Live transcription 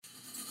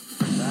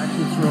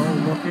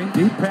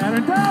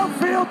pattern,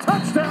 downfield,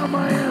 touchdown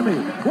Miami.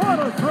 What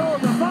a throw,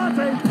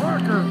 Devontae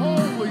Parker.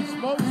 Holy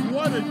smokes,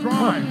 what a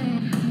drive.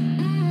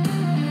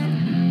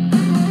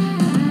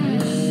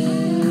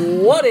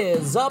 What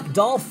is up,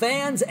 Dolph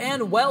fans,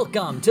 and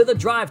welcome to the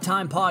Drive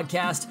Time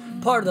Podcast,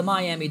 part of the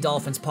Miami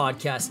Dolphins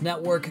Podcast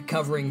Network,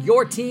 covering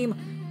your team,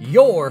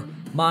 your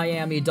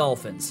Miami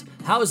Dolphins.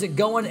 How's it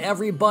going,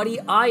 everybody?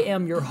 I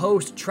am your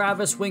host,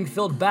 Travis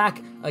Wingfield,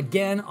 back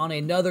again on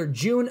another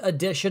June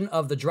edition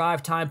of the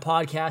Drive Time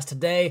Podcast.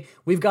 Today,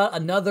 we've got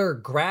another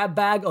grab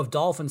bag of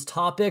Dolphins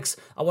topics.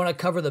 I want to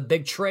cover the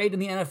big trade in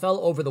the NFL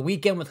over the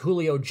weekend with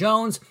Julio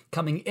Jones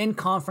coming in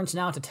conference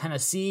now to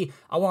Tennessee.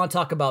 I want to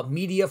talk about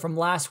media from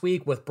last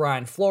week with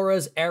Brian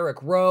Flores, Eric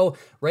Rowe,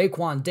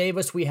 Raekwon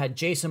Davis. We had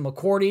Jason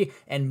McCourty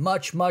and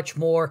much, much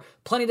more.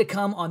 Plenty to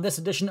come on this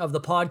edition of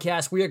the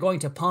podcast. We are going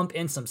to pump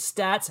in some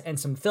stats and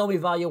some film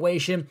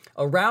evaluation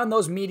around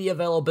those media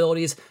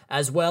availabilities,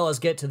 as well as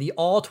get to the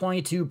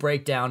all-22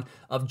 breakdown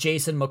of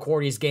Jason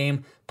McCourty's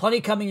game.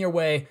 Plenty coming your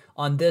way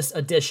on this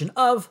edition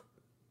of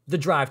the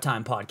Drive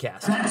Time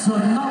Podcast. That's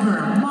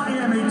another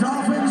Miami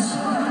Dolphins.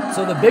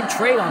 So the big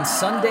trade on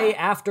Sunday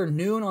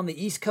afternoon on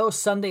the East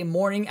Coast, Sunday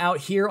morning out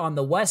here on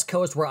the West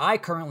Coast where I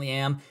currently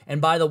am. And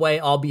by the way,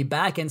 I'll be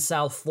back in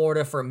South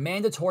Florida for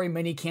mandatory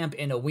minicamp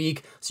in a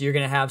week. So you're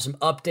going to have some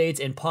updates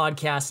and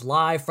podcasts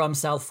live from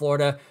South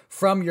Florida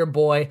from your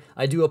boy.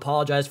 I do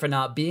apologize for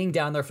not being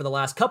down there for the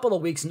last couple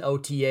of weeks in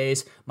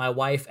OTAs. My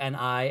wife and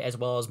I, as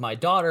well as my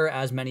daughter,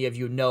 as many of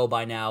you know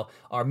by now,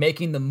 are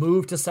making the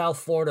move to South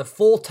Florida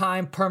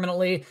full-time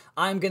permanently.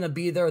 I'm going to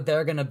be there.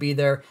 They're going to be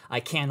there.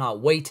 I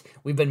cannot wait.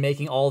 We've been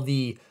making all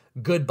the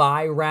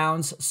goodbye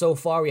rounds so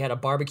far. We had a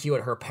barbecue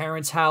at her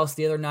parents' house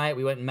the other night.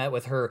 We went and met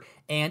with her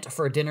aunt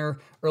for dinner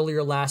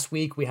earlier last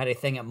week. We had a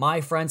thing at my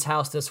friend's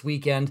house this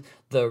weekend.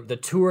 The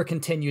tour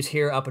continues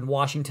here up in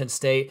Washington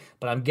State,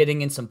 but I'm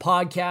getting in some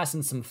podcasts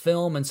and some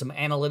film and some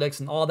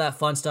analytics and all that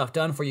fun stuff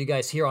done for you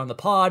guys here on the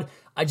pod.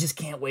 I just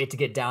can't wait to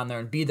get down there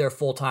and be there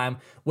full time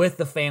with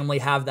the family,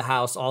 have the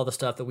house, all the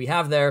stuff that we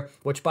have there,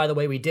 which, by the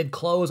way, we did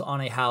close on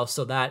a house,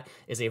 so that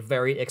is a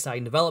very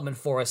exciting development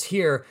for us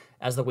here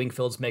as the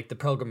Wingfields make the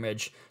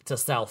pilgrimage to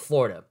South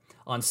Florida.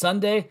 On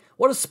Sunday,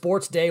 what a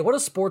sports day, what a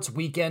sports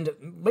weekend,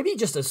 maybe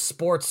just a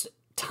sports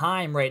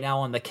time right now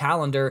on the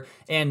calendar.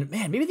 And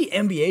man, maybe the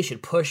NBA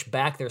should push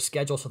back their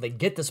schedule so they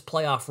get this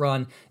playoff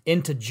run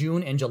into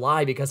June and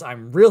July, because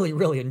I'm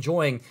really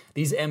enjoying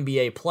these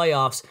NBA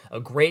playoffs. A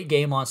great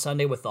game on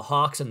Sunday with the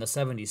Hawks and the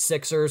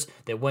 76ers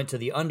that went to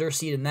the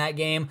underseed in that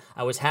game.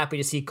 I was happy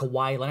to see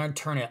Kawhi Leonard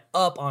turn it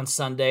up on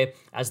Sunday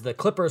as the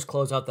Clippers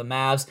close out the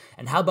Mavs.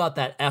 And how about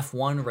that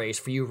F1 race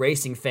for you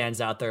racing fans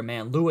out there,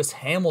 man? Lewis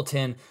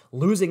Hamilton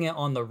losing it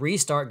on the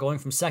restart, going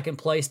from second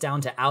place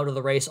down to out of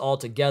the race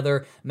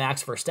altogether.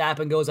 Max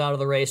Verstappen goes out of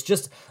the race.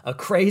 Just a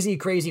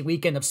crazy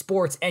weekend of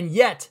sports. And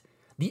yet,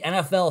 the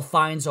NFL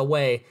finds a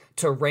way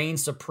to reign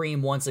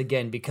supreme once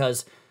again,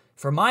 because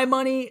for my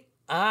money,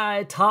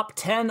 top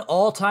 10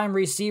 all-time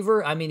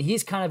receiver, I mean,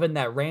 he's kind of in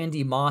that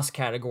Randy Moss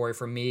category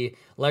for me.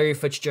 Larry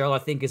Fitzgerald,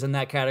 I think, is in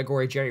that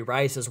category. Jerry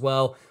Rice as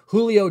well.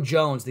 Julio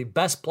Jones, the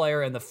best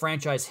player in the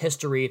franchise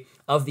history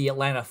of the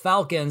Atlanta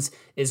Falcons,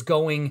 is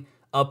going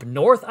up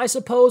north, I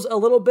suppose, a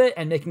little bit,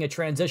 and making a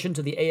transition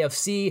to the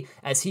AFC,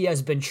 as he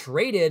has been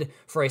traded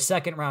for a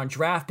second-round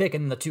draft pick,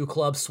 and the two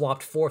clubs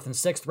swapped 4th and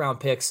 6th round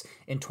picks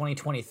in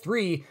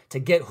 2023 to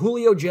get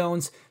Julio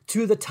Jones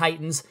to the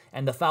Titans,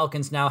 and the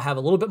Falcons now have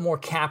a little bit more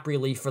cap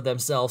relief for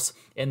themselves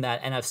in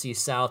that NFC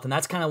South. And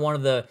that's kind of one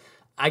of the,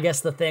 I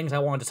guess, the things I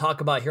wanted to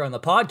talk about here on the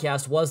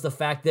podcast was the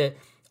fact that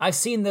I've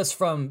seen this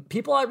from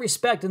people I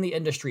respect in the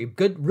industry,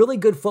 really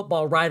good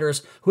football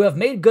writers who have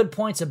made good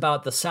points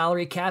about the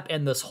salary cap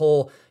and this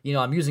whole,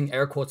 I'm using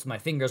air quotes with my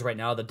fingers right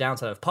now, the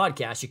downside of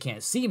podcasts, you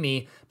can't see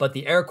me, but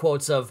the air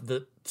quotes of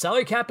the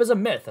salary cap is a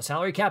myth, the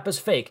salary cap is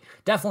fake,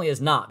 definitely is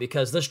not,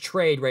 because this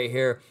trade right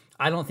here,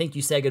 I don't think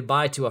you say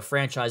goodbye to a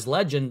franchise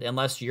legend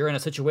unless you're in a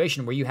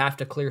situation where you have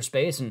to clear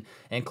space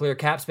and clear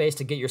cap space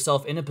to get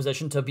yourself in a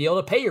position to be able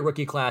to pay your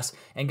rookie class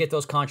and get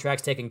those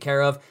contracts taken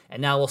care of.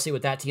 And now we'll see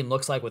what that team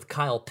looks like with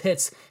Kyle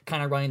Pitts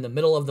kind of running the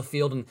middle of the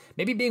field and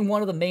maybe being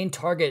one of the main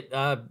target,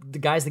 the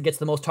guys that gets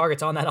the most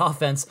targets on that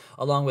offense,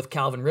 along with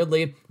Calvin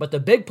Ridley. But the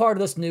big part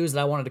of this news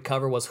that I wanted to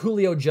cover was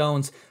Julio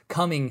Jones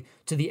coming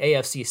to the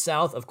AFC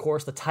South. Of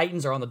course, the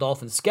Titans are on the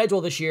Dolphins' schedule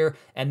this year,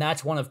 and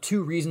that's one of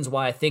two reasons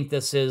why I think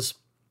this is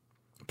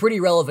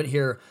pretty relevant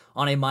here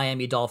on a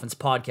Miami Dolphins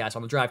podcast,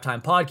 on the Drive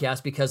Time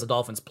podcast, because the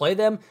Dolphins play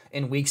them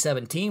in Week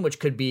 17, which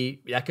could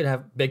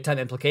have big-time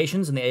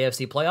implications in the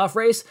AFC playoff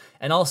race,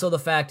 and also the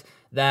fact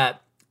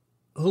that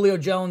Julio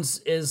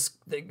Jones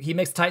he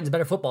makes the Titans a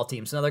better football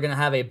team, so now they're going to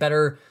have a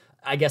better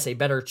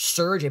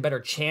surge, a better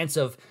chance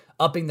of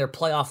upping their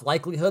playoff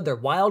likelihood, their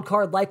wild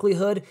card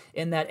likelihood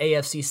in that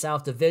AFC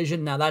South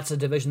division. Now, that's a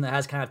division that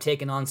has kind of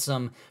taken on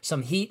some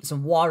heat,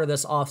 some water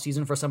this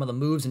offseason for some of the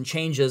moves and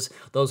changes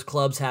those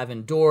clubs have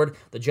endured.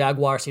 The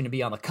Jaguars seem to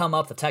be on the come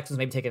up. The Texans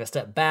maybe taking a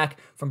step back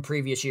from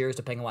previous years,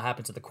 depending on what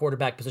happens at the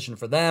quarterback position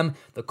for them.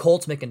 The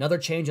Colts make another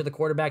change at the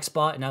quarterback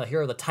spot. And now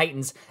here are the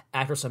Titans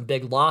after some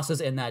big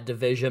losses in that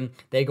division.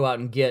 They go out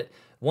and get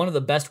one of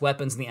the best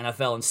weapons in the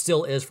NFL, and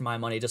still is for my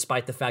money,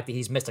 despite the fact that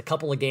he's missed a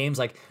couple of games.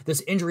 Like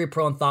this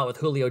injury-prone thought with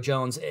Julio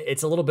Jones,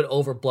 it's a little bit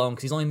overblown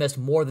because he's only missed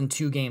more than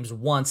 2 games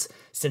once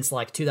since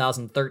like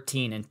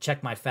 2013, and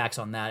check my facts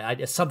on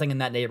that. It's something in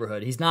that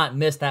neighborhood. He's not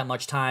missed that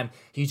much time.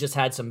 He's just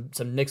had some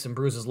nicks and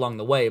bruises along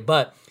the way.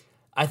 But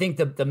I think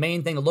the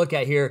main thing to look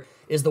at here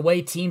is the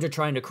way teams are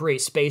trying to create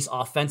space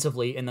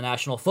offensively in the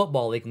National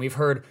Football League. And we've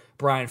heard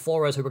Brian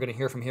Flores, who we're going to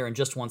hear from here in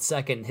just one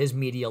second, his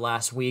media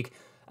last week,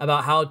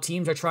 about how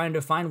teams are trying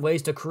to find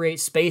ways to create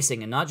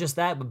spacing, and not just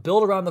that, but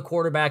build around the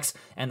quarterbacks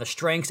and the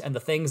strengths and the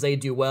things they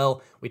do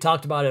well. We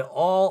talked about it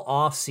all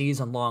off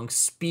season long.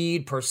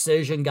 Speed,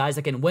 precision, guys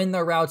that can win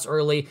their routes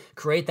early,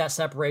 create that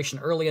separation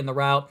early in the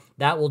route.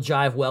 That will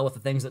jive well with the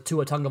things that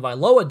Tua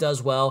Tagovailoa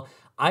does well.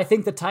 I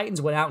think the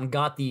Titans went out and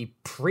got the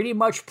pretty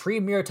much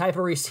premier type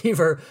of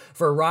receiver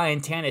for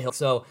Ryan Tannehill.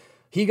 So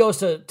he goes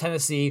to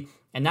Tennessee.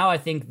 And now I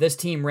think this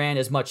team ran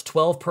as much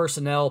 12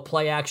 personnel,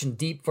 play action,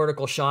 deep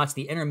vertical shots,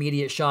 the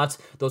intermediate shots,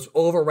 those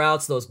over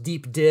routes, those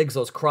deep digs,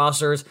 those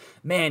crossers.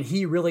 Man,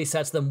 he really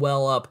sets them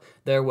well up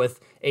there with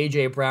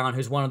A.J. Brown,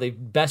 who's one of the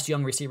best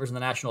young receivers in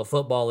the National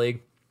Football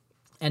League.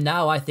 And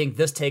now I think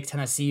this takes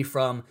Tennessee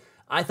from,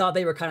 I thought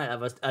they were kind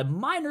of a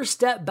minor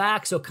step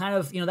back, so kind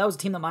of, that was a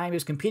team that Miami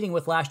was competing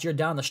with last year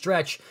down the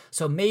stretch,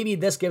 so maybe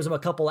this gives them a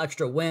couple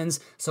extra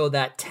wins, so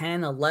that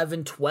 10,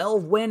 11,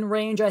 12 win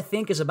range, I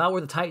think, is about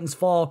where the Titans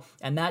fall,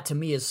 and that to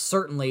me is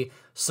certainly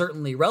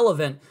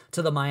relevant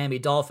to the Miami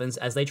Dolphins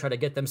as they try to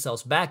get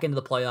themselves back into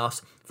the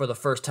playoffs for the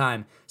first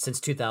time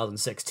since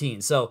 2016.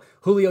 So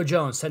Julio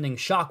Jones, sending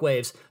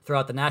shockwaves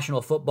throughout the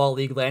National Football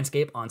League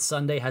landscape on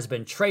Sunday, has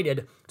been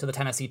traded to the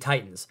Tennessee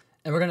Titans.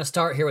 And we're going to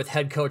start here with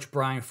head coach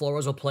Brian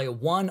Flores. We'll play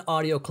one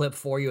audio clip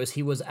for you as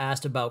he was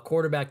asked about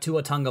quarterback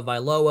Tua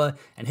Tagovailoa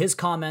and his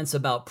comments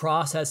about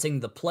processing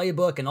the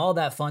playbook and all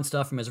that fun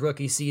stuff from his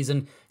rookie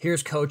season.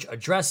 Here's Coach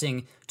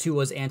addressing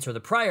Tua's answer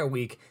the prior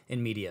week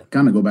in media.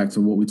 Kind of go back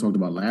to what we talked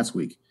about last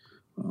week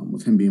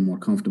with him being more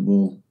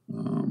comfortable,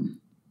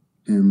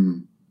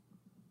 him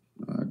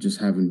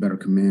just having better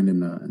command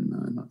in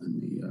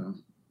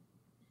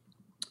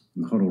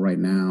the huddle right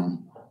now.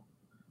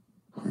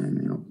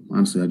 And,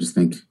 honestly, I just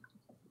think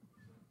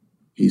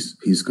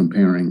he's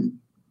comparing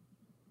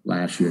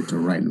last year to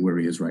right where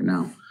he is right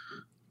now.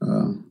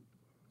 And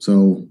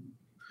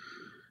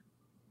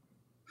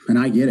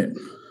I get it.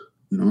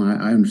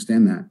 I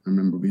understand that. I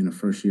remember being a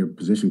first-year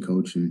position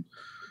coach and,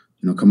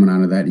 coming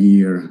out of that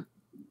year,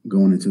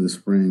 going into the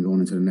spring,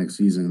 going into the next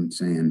season,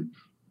 saying,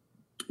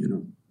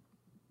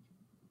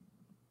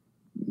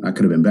 I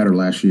could have been better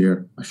last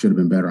year. I should have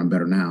been better. I'm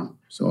better now.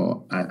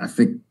 So I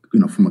think,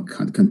 from a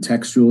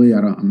contextually,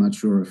 I'm not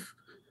sure if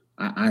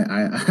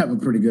I have a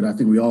pretty good, I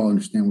think we all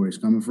understand where he's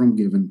coming from,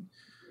 given,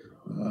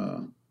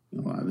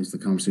 at least the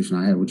conversation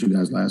I had with you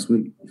guys last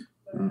week.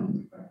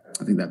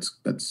 I think that's,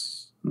 I don't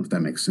know if that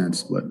makes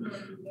sense, but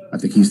I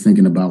think he's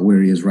thinking about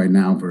where he is right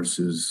now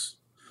versus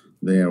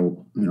there,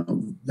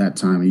 that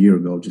time a year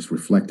ago, just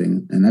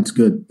reflecting. And that's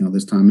good.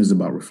 This time is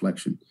about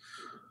reflection.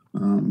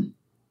 And,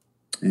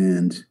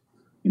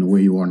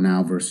 where you are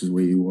now versus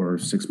where you were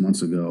 6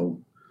 months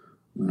ago.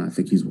 I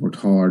think he's worked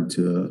hard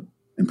to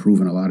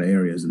improve in a lot of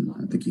areas, and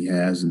I think he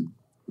has. And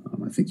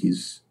I think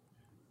he's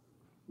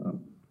kind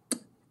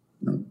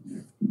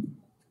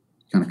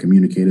of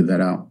communicated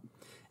that out.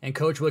 And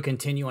Coach would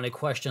continue on a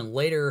question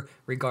later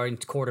regarding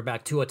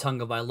quarterback Tua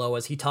Tagovailoa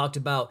as he talked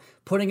about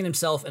putting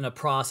himself in a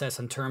process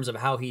in terms of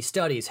how he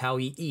studies, how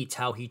he eats,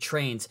 how he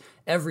trains,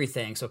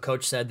 everything. So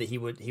Coach said that he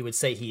would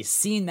say he's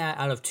seen that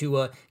out of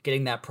Tua,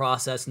 getting that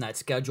process and that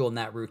schedule and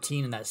that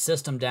routine and that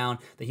system down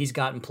that he's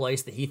got in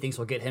place that he thinks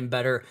will get him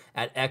better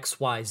at X,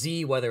 Y,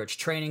 Z, whether it's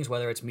trainings,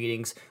 whether it's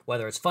meetings,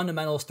 whether it's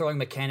fundamentals, throwing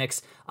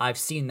mechanics. I've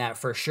seen that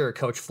for sure,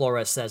 Coach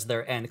Flores says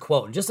there, end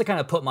quote. And just to kind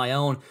of put my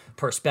own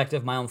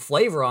perspective, my own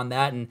flavor on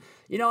that, and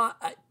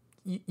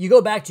you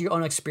go back to your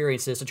own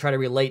experiences to try to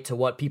relate to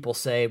what people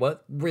say,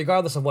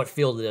 regardless of what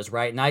field it is,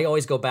 right? And I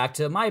always go back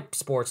to my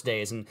sports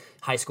days in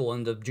high school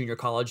and the junior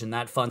college and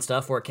that fun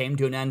stuff where it came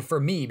to an end for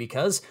me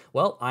because,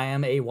 well, I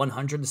am a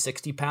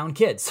 160-pound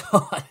kid.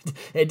 So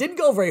it didn't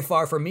go very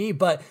far for me,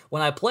 but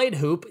when I played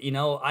hoop,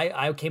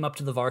 I came up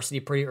to the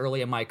varsity pretty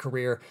early in my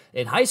career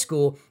in high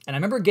school, and I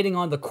remember getting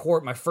on the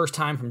court my first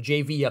time from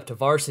JV up to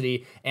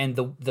varsity, and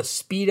the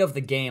speed of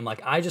the game,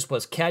 like I just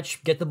was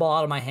get the ball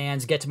out of my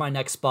hands, get to my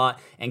next spot,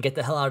 and get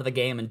the hell out of the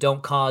game and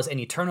don't cause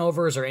any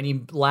turnovers or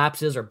any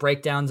lapses or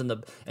breakdowns in the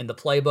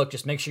playbook.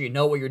 Just make sure you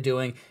know what you're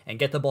doing and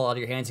get the ball out of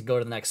your hands and go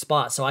to the next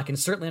spot. So I can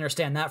certainly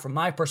understand that from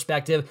my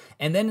perspective.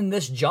 And then in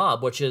this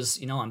job, which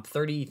is, I'm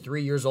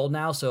 33 years old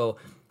now, so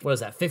what is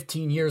that,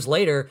 15 years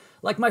later,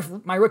 like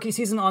my rookie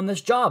season on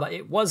this job,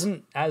 it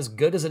wasn't as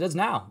good as it is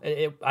now.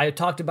 I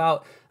talked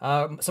about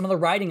some of the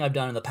writing I've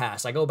done in the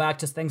past. I go back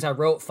to things I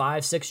wrote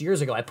 5-6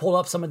 years ago. I pulled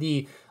up some of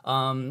the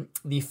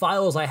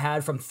files I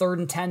had from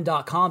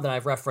thirdand10.com that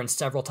I've referenced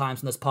several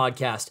times in this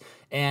podcast,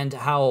 and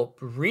how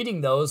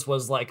reading those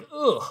was like,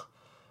 ugh.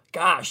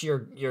 Gosh,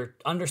 your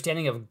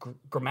understanding of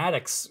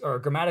grammatics or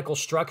grammatical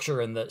structure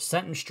and the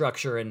sentence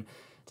structure, and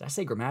did I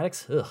say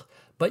grammatics? Ugh.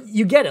 But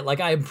you get it. Like,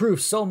 I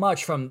improved so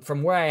much from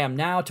where I am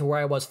now to where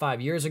I was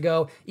 5 years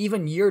ago.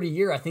 Even year to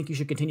year, I think you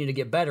should continue to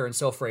get better. And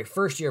so for a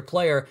first-year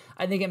player,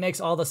 I think it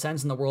makes all the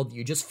sense in the world that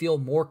you just feel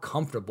more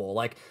comfortable.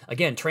 Like,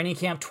 again, training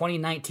camp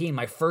 2019,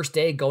 my first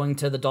day going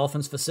to the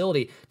Dolphins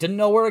facility, didn't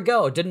know where to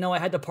go, didn't know I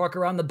had to park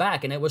around the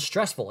back, and it was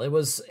stressful.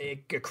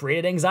 It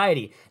created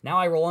anxiety. Now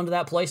I roll into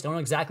that place, know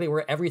exactly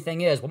where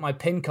everything is, what my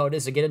PIN code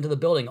is to get into the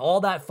building,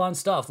 all that fun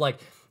stuff. Like,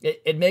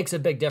 it makes a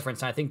big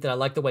difference. And I think that I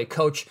like the way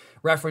Coach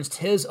referenced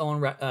his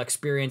own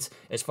experience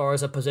as far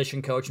as a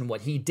position coach and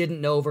what he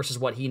didn't know versus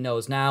what he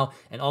knows now.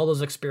 And all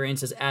those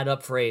experiences add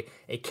up for a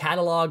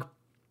catalog,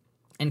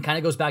 and kind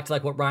of goes back to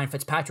like what Ryan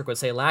Fitzpatrick would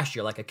say last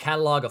year, like a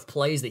catalog of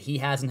plays that he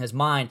has in his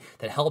mind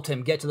that helped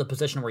him get to the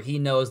position where he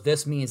knows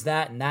this means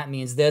that and that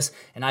means this,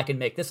 and I can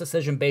make this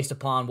decision based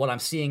upon what I'm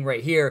seeing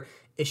right here.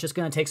 It's just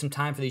going to take some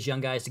time for these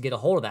young guys to get a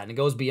hold of that. And it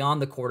goes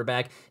beyond the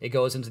quarterback. It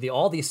goes into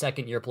all these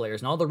second-year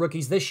players and all the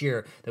rookies this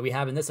year that we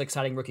have in this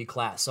exciting rookie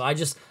class. So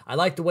I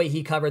like the way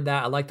he covered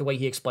that. I like the way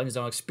he explained his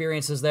own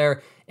experiences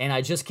there. And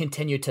I just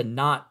continue to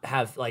not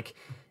have like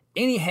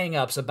any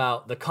hang-ups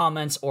about the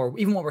comments or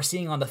even what we're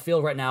seeing on the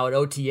field right now at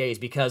OTAs,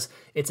 because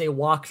it's a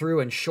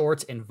walkthrough in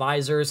shorts and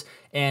visors.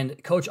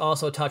 And Coach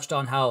also touched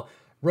on how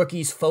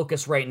rookies'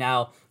 focus right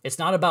now, it's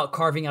not about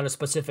carving out a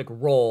specific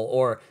role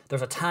or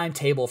there's a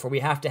timetable for we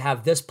have to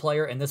have this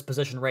player in this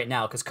position right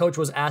now. Because Coach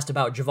was asked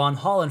about Javon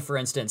Holland, for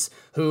instance,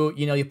 who,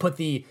 you put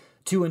the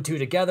 2 and 2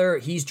 together.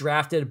 He's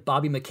drafted.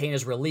 Bobby McCain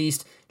is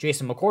released.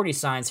 Jason McCourty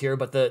signs here,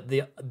 but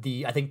the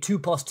I think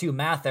 2+2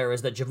 math there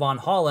is that Javon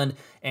Holland,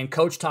 and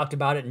Coach talked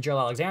about it, and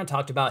Gerald Alexander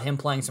talked about him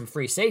playing some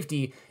free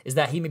safety, is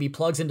that he maybe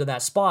plugs into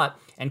that spot.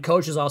 And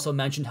Coach has also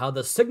mentioned how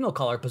the signal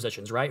caller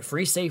positions, right?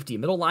 Free safety,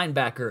 middle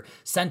linebacker,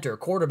 center,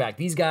 quarterback,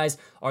 these guys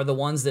are the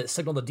ones that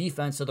signal the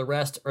defense to the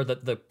rest, or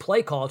the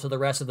play call to the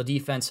rest of the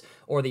defense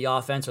or the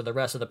offense, or the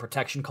rest of the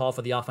protection call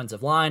for the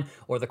offensive line,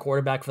 or the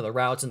quarterback for the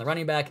routes and the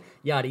running back,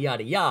 yada,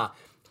 yada, yada.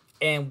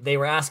 And they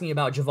were asking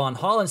about Javon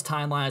Holland's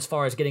timeline as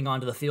far as getting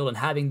onto the field and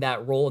having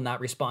that role and that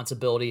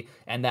responsibility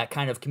and that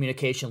kind of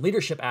communication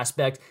leadership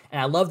aspect.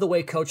 And I love the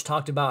way Coach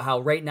talked about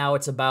how right now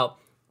it's about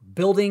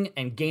building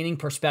and gaining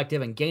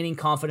perspective and gaining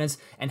confidence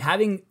and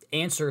having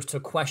answers to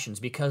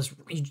questions, because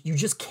you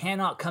just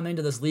cannot come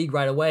into this league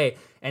right away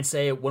and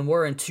say, when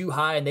we're in too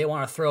high and they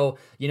want to throw,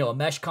 a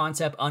mesh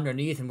concept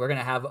underneath and we're going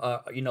to have,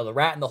 the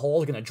rat in the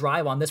hole is going to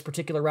drive on this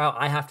particular route,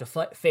 I have to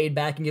fade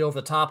back and get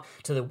over the top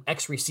to the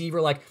X receiver.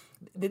 Like,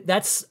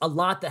 that's a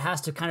lot that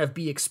has to kind of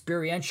be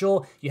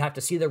experiential. You have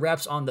to see the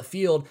reps on the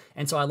field.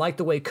 And so I like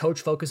the way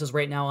Coach focuses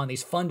right now on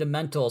these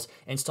fundamentals,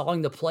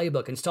 installing the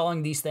playbook,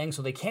 installing these things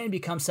so they can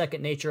become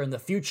second nature in the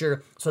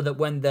future, so that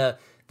when the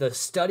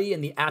study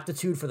and the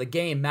aptitude for the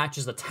game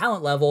matches the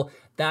talent level,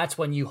 that's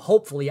when you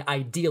hopefully,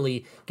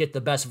 ideally, get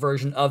the best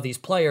version of these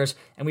players.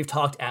 And we've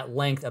talked at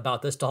length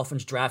about this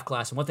Dolphins draft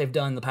class and what they've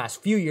done in the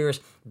past few years,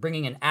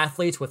 bringing in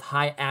athletes with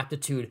high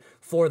aptitude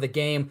for the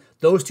game.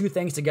 Those two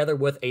things together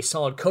with a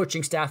solid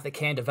coaching staff that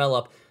can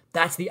develop,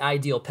 that's the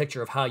ideal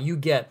picture of how you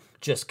get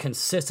just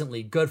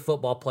consistently good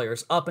football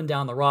players up and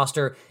down the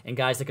roster and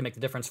guys that can make the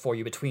difference for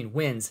you between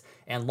wins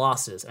and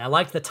losses. And I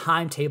like the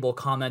timetable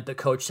comment that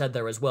Coach said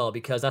there as well,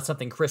 because that's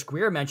something Chris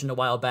Greer mentioned a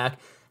while back,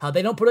 how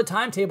they don't put a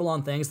timetable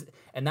on things.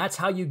 And that's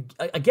how you,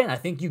 again, I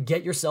think you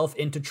get yourself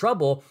into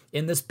trouble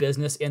in this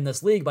business, in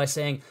this league, by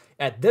saying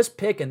at this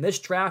pick and this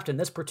draft and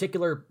this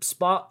particular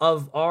spot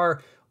of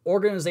our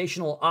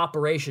organizational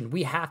operation,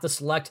 we have to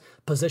select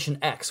position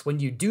X. When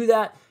you do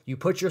that, you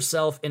put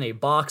yourself in a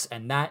box,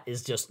 and that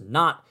is just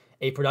not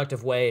a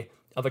productive way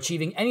of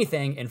achieving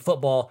anything in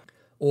football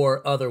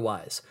or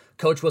otherwise.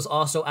 Coach was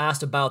also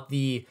asked about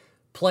the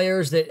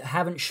players that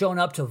haven't shown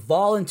up to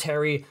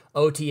voluntary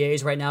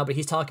OTAs right now, but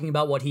he's talking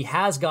about what he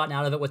has gotten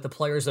out of it with the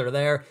players that are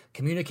there: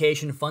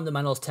 communication,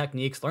 fundamentals,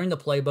 techniques, learning the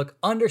playbook,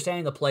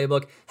 understanding the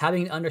playbook,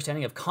 having an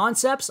understanding of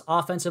concepts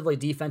offensively,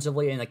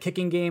 defensively, in the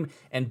kicking game,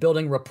 and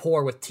building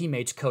rapport with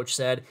teammates, Coach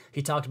said.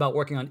 He talked about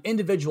working on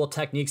individual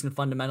techniques and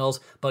fundamentals,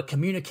 but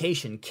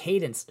communication,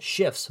 cadence,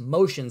 shifts,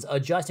 motions,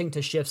 adjusting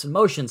to shifts and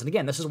motions. And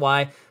again, this is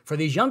why for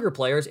these younger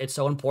players, it's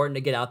so important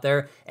to get out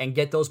there and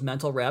get those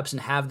mental reps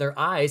and have their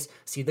eyes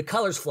see the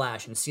colors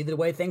flash and see the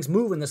way things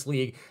move in this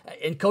league.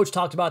 And Coach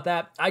talked about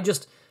that.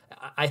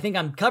 I think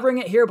I'm covering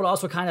it here, but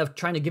also kind of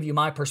trying to give you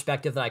my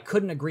perspective that I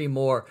couldn't agree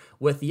more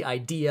with the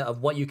idea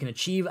of what you can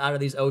achieve out of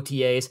these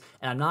OTAs.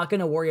 And I'm not going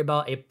to worry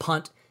about a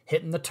punt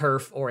hitting the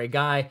turf or a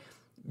guy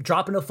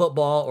dropping a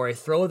football or a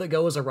throw that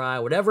goes awry,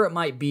 whatever it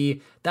might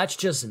be, that's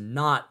just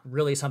not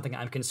really something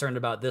I'm concerned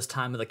about this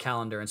time of the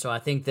calendar. And so I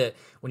think that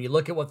when you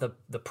look at what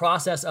the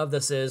process of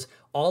this is,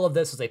 all of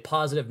this is a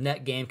positive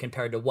net gain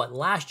compared to what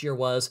last year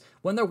was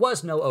when there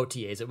was no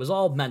OTAs. It was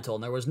all mental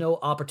and there was no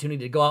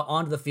opportunity to go out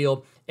onto the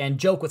field and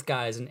joke with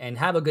guys and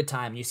have a good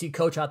time. And you see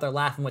coach out there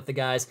laughing with the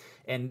guys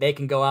and they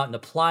can go out and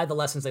apply the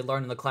lessons they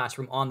learned in the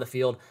classroom on the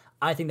field.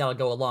 I think that'll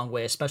go a long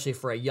way, especially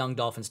for a young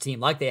Dolphins team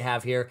like they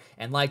have here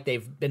and like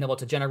they've been able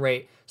to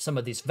generate some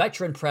of these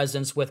veteran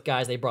presence with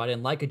guys they brought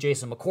in like a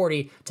Jason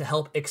McCourty to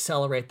help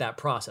accelerate that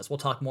process. We'll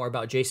talk more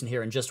about Jason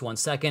here in just one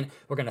second.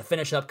 We're going to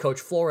finish up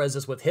Coach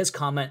Flores with his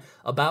comment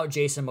about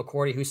Jason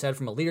McCourty, who said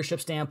from a leadership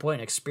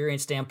standpoint, an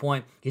experience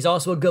standpoint, he's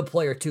also a good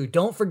player too.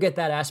 Don't forget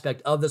that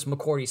aspect of this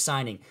McCourty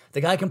signing.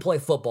 The guy can play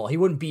football. He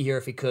wouldn't be here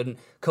if he couldn't.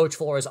 Coach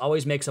Flores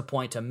always makes a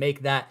point to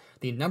make that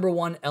the number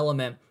one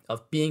element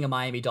of being a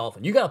Miami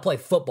Dolphin. You got to play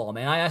football,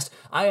 man.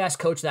 I asked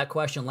Coach that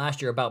question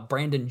last year about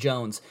Brandon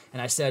Jones,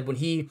 and I said when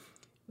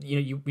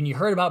you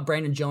heard about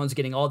Brandon Jones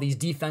getting all these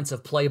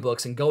defensive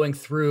playbooks and going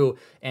through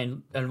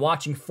and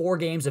watching 4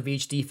 games of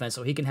each defense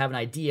so he can have an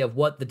idea of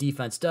what the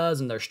defense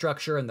does and their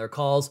structure and their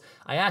calls,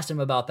 I asked him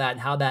about that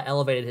and how that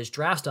elevated his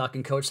draft stock,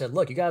 and Coach said,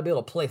 look, you got to be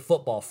able to play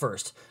football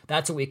first.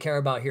 That's what we care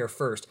about here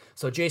first.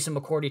 So Jason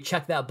McCourty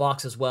checked that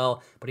box as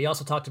well, but he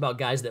also talked about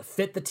guys that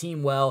fit the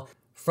team well,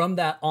 from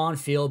that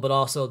on-field, but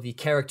also the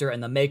character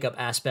and the makeup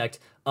aspect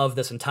of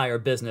this entire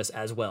business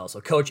as well. So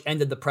Coach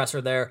ended the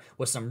presser there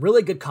with some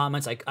really good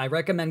comments. I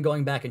recommend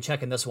going back and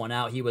checking this one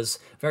out. He was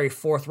very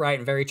forthright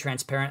and very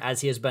transparent,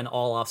 as he has been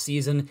all off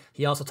season.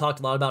 He also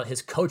talked a lot about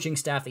his coaching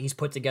staff that he's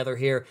put together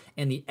here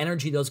and the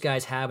energy those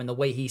guys have and the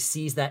way he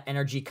sees that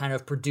energy kind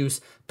of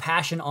produce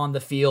passion on the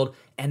field.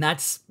 And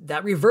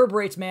that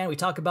reverberates, man. We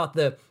talk about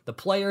the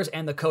players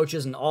and the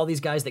coaches and all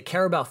these guys that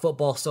care about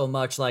football so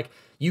much. Like,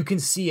 you can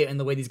see it in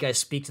the way these guys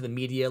speak to the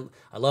media.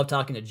 I love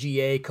talking to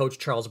GA. Coach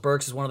Charles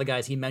Burks is one of the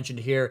guys he mentioned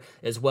here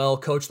as well.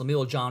 Coach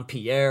Lemuel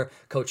Jean-Pierre,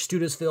 Coach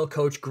Studesville,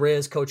 Coach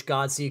Grizz, Coach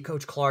Godsey,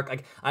 Coach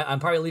Clark. I'm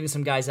probably leaving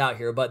some guys out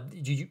here, but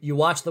you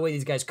watch the way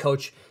these guys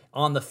coach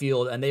on the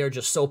field, and they are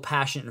just so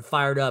passionate and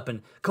fired up.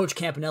 And Coach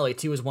Campanelli,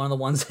 too, is one of the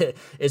ones that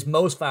is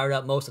most fired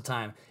up most of the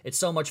time. It's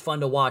so much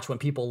fun to watch when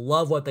people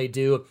love what they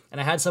do.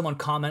 And I had someone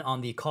comment on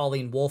the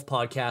Colleen Wolfe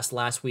podcast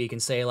last week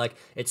and say, like,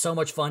 it's so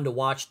much fun to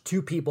watch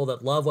 2 people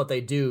that love what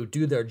they do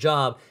their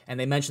job. And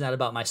they mentioned that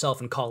about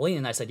myself and Colleen.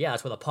 And I said, yeah,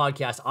 that's why the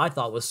podcast I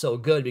thought was so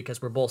good,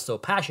 because we're both so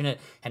passionate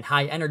and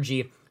high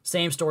energy.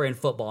 Same story in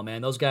football,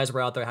 man. Those guys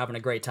were out there having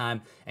a great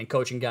time and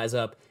coaching guys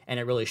up, and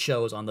it really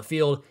shows on the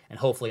field and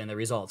hopefully in the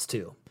results,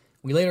 too.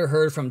 We later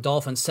heard from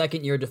Dolphins'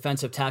 second-year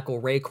defensive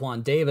tackle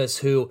Raekwon Davis,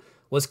 who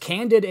was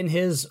candid in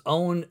his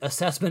own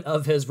assessment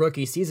of his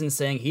rookie season,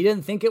 saying he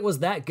didn't think it was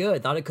that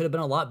good, thought it could have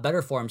been a lot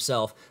better for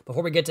himself.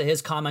 Before we get to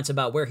his comments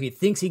about where he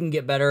thinks he can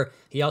get better,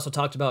 he also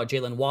talked about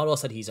Jalen Waddle,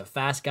 said he's a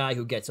fast guy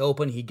who gets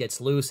open, he gets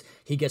loose,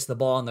 he gets the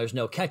ball, and there's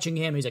no catching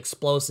him, he's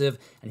explosive,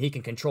 and he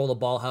can control the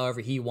ball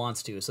however he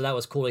wants to. So that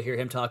was cool to hear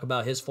him talk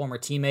about his former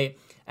teammate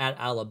at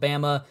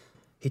Alabama.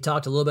 He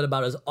talked a little bit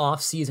about his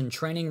off-season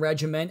training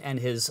regimen and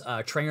his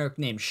trainer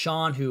named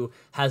Sean, who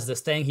has this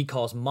thing he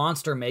calls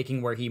monster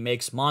making, where he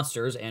makes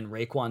monsters, and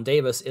Raekwon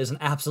Davis is an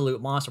absolute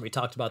monster. We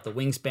talked about the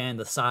wingspan,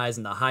 the size,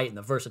 and the height, and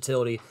the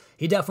versatility.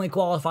 He definitely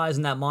qualifies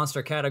in that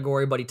monster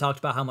category, but he talked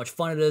about how much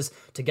fun it is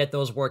to get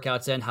those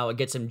workouts in, how it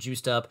gets him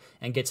juiced up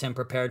and gets him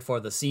prepared for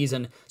the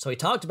season. So he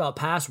talked about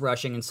pass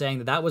rushing and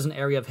saying that was an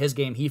area of his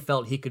game he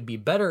felt he could be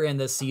better in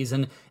this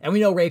season. And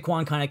we know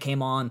Raekwon kind of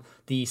came on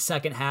the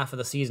second half of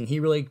the season. He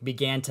really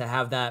began to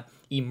have that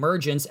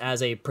emergence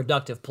as a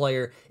productive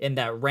player in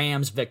that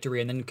Rams victory,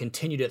 and then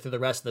continued it through the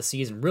rest of the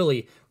season.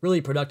 Really,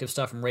 really productive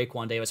stuff from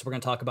Raekwon Davis. We're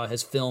going to talk about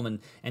his film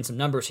and some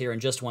numbers here in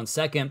just one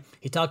second.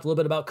 He talked a little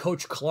bit about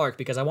Coach Clark,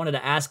 because I wanted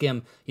to ask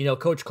him,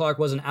 Coach Clark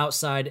was an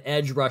outside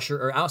edge rusher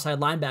or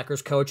outside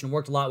linebackers coach and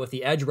worked a lot with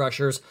the edge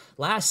rushers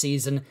last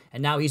season,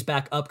 and now he's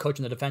back up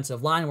coaching the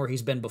defensive line where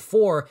he's been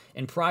before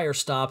in prior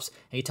stops.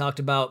 And he talked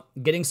about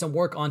getting some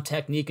work on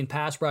technique and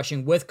pass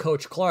rushing with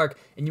Coach Clark.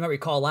 And you might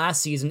recall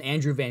last season,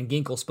 Andrew Van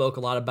Ginkel spoke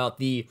a lot about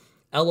the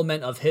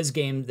element of his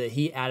game that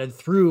he added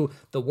through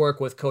the work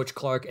with Coach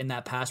Clark and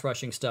that pass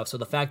rushing stuff. So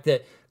the fact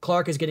that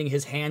Clark is getting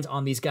his hands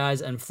on these guys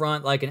in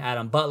front, like an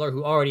Adam Butler,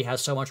 who already has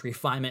so much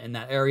refinement in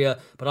that area,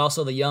 but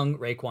also the young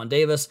Raekwon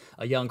Davis,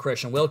 a young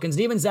Christian Wilkins,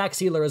 and even Zach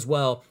Sealer as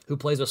well, who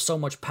plays with so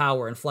much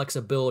power and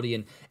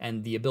flexibility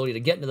and the ability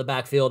to get into the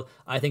backfield.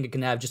 I think it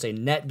can have just a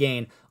net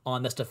gain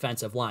on this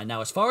defensive line.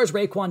 Now, as far as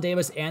Raekwon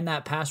Davis and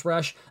that pass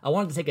rush, I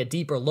wanted to take a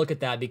deeper look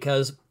at that,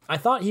 because I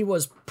thought he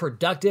was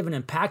productive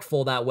and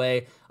impactful that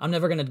way. I'm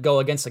never going to go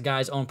against the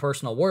guy's own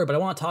personal word, but I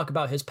want to talk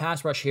about his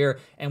pass rush here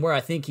and where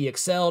I think he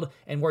excelled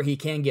and where he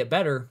can get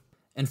better.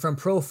 And from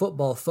Pro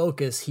Football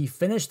Focus, he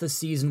finished the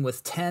season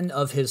with 10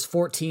 of his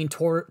 14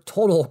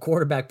 total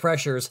quarterback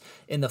pressures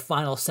in the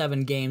final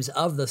 7 games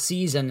of the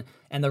season.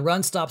 and the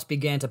run stops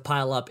began to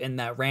pile up in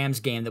that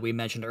Rams game that we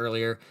mentioned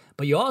earlier.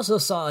 But you also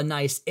saw a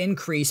nice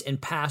increase in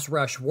pass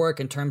rush work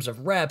in terms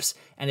of reps,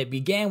 and it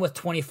began with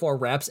 24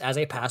 reps as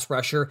a pass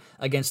rusher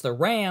against the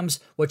Rams,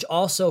 which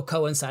also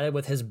coincided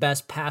with his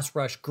best pass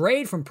rush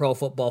grade from Pro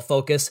Football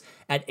Focus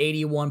at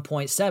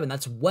 81.7.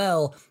 That's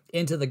well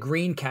into the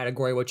green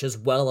category, which is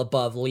well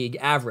above league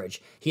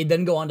average. He'd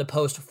then go on to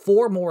post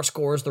 4 more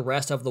scores the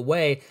rest of the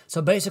way,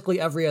 so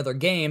basically every other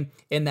game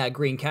in that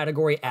green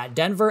category: at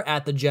Denver,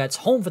 at the Jets,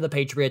 home for the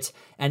Patriots,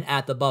 and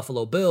at the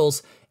Buffalo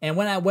Bills. And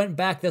when I went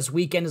back this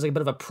weekend as a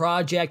bit of a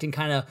project and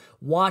kind of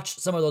watched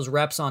some of those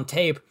reps on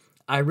tape,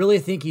 I really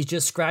think he's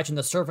just scratching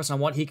the surface on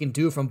what he can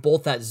do from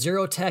both that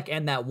zero tech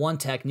and that one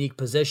technique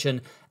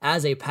position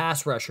as a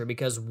pass rusher,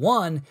 because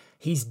one,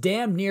 he's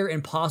damn near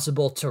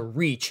impossible to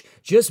reach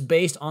just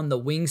based on the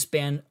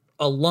wingspan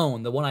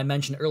alone, the one I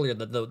mentioned earlier,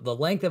 the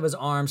length of his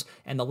arms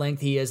and the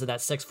length he is of that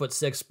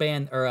 6'6"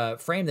 span or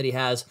frame that he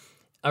has.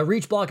 A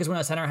reach block is when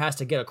a center has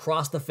to get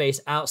across the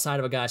face outside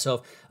of a guy.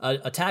 So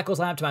if a tackle's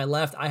lined up to my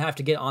left, I have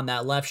to get on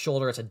that left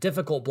shoulder. It's a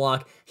difficult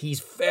block.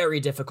 He's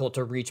very difficult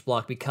to reach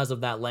block because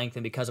of that length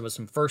and because of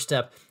some first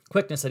step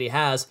quickness that he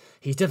has.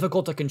 He's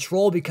difficult to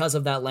control because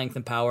of that length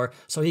and power.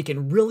 So he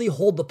can really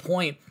hold the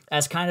point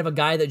as kind of a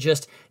guy that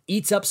just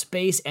eats up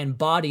space and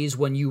bodies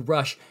when you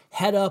rush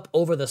head up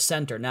over the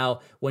center.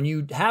 Now, when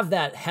you have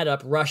that head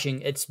up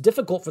rushing, it's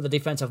difficult for the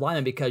defensive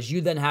lineman because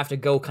you then have to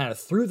go kind of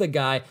through the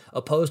guy,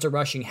 opposed to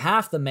rushing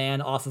half the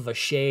man off of a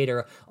shade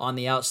or on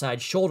the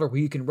outside shoulder,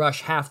 where you can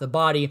rush half the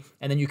body,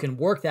 and then you can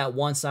work that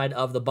one side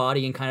of the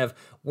body and kind of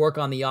work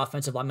on the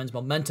offensive lineman's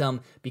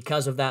momentum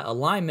because of that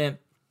alignment.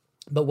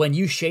 But when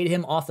you shade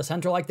him off the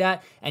center like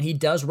that, and he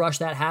does rush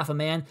that half a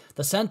man,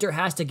 the center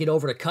has to get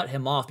over to cut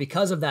him off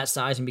because of that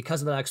size and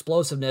because of that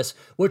explosiveness,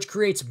 which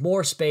creates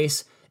more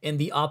space in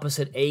the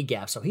opposite A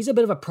gap. So he's a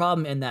bit of a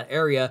problem in that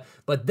area,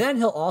 but then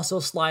he'll also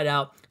slide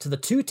out to the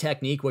 2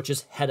 technique, which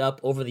is head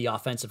up over the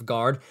offensive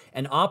guard,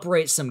 and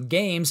operate some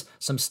games,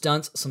 some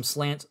stunts, some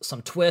slants,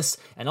 some twists,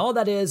 and all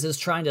that is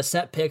trying to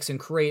set picks and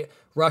create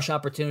rush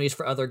opportunities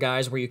for other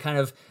guys, where you kind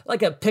of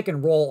like a pick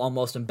and roll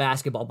almost in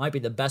basketball might be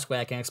the best way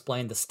I can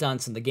explain the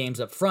stunts and the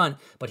games up front,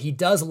 but he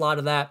does a lot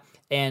of that,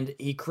 and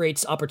he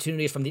creates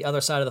opportunities from the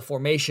other side of the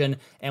formation.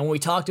 And when we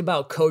talked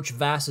about Coach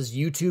Vass's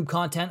YouTube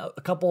content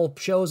a couple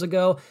shows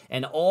ago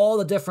and all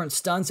the different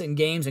stunts and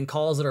games and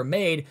calls that are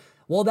made,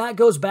 well, that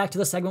goes back to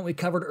the segment we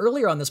covered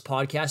earlier on this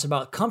podcast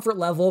about comfort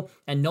level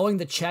and knowing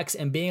the checks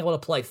and being able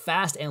to play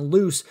fast and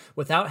loose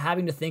without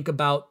having to think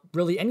about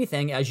really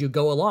anything as you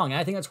go along.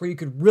 And I think that's where you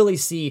could really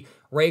see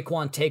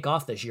Raekwon take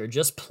off this year.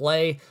 Just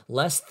play,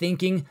 less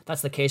thinking.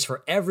 That's the case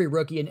for every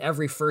rookie and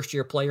every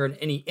first-year player in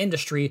any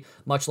industry,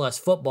 much less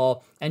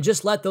football. And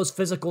just let those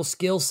physical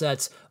skill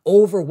sets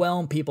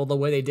overwhelm people the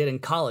way they did in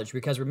college.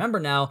 Because remember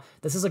now,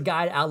 this is a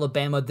guy at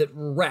Alabama that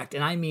wrecked,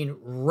 and I mean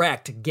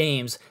wrecked,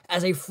 games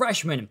as a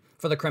freshman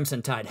for the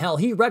Crimson Tide. Hell,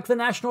 he wrecked the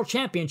national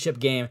championship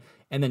game,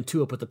 and then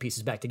Tua put the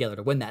pieces back together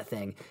to win that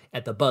thing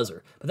at the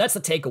buzzer. But that's the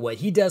takeaway.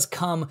 He does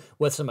come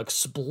with some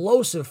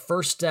explosive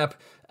first step,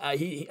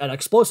 an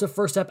explosive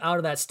first step out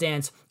of that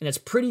stance, and it's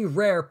pretty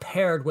rare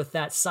paired with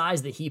that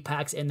size that he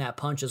packs in that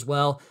punch as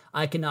well.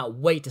 I cannot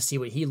wait to see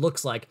what he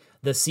looks like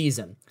this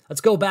season. Let's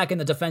go back in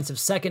the defensive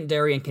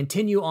secondary and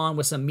continue on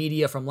with some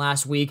media from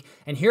last week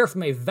and hear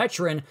from a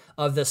veteran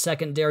of the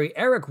secondary,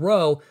 Eric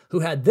Rowe, who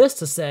had this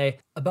to say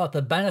about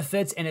the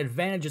benefits and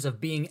advantages of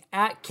being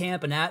at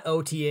camp and at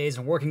OTAs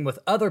and working with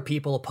other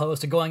people opposed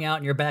to going out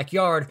in your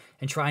backyard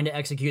and trying to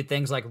execute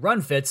things like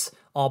run fits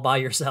all by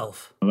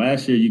yourself.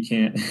 Last year, you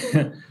can't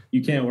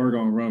you can't work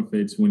on run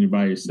fits when you're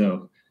by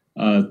yourself.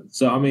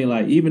 So I mean,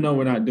 like, even though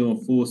we're not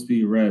doing full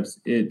speed reps,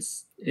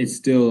 it's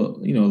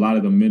still, a lot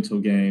of the mental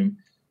game,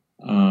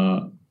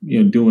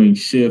 doing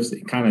shifts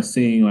and kind of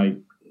seeing like,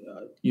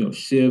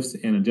 shifts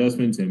and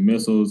adjustments and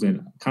missiles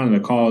and kind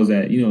of the calls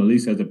that, at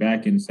least as a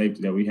back end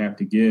safety that we have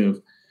to give.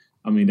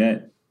 I mean,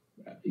 that,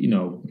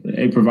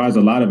 it provides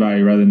a lot of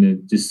value rather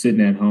than just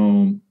sitting at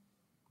home,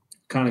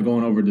 kind of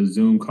going over the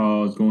Zoom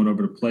calls, going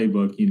over the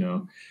playbook.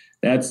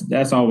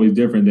 That's always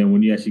different than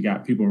when you actually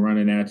got people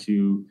running at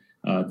you,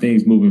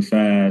 things moving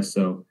fast.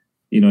 So,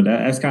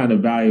 that's kind of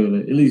the value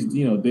that, at least,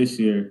 this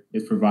year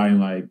is providing,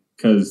 like,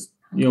 because,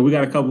 we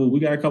got a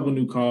couple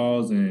new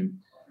calls, and,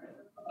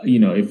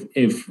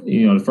 if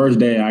the first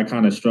day I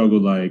kind of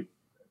struggled, like,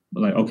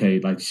 okay,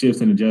 like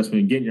shifts and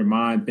adjustment, getting your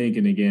mind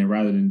thinking again,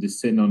 rather than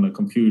just sitting on the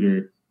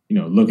computer,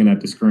 looking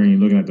at the screen,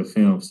 looking at the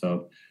film.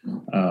 So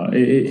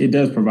it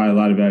does provide a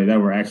lot of value that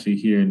we're actually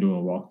here and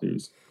doing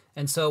walkthroughs.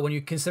 And so when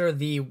you consider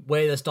the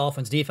way this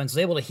Dolphins defense was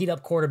able to heat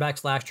up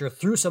quarterbacks last year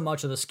through so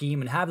much of the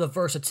scheme and have the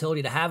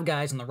versatility to have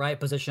guys in the right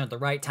position at the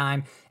right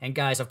time, and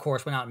guys, of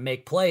course, went out and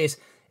make plays,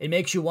 it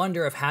makes you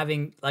wonder if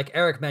having, like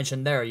Eric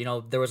mentioned there,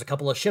 there was a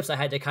couple of shifts I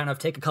had to kind of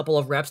take a couple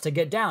of reps to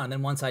get down. And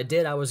then once I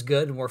did, I was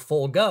good and we're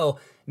full go.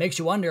 It makes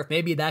you wonder if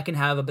maybe that can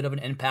have a bit of an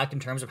impact in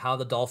terms of how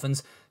the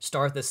Dolphins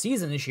start the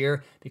season this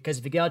year. Because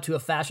if you get out to a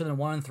faster than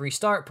 1-3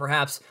 start,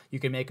 perhaps you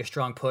can make a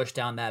strong push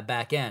down that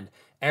back end.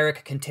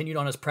 Eric continued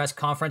on his press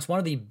conference, one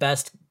of the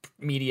best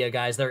media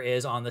guys there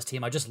is on this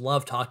team. I just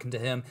love talking to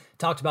him.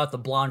 Talked about the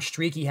blonde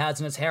streak he has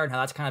in his hair and how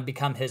that's kind of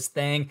become his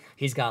thing.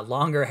 He's got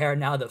longer hair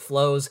now that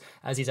flows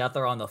as he's out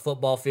there on the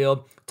football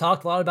field.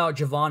 Talked a lot about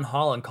Jevon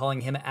Holland,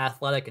 calling him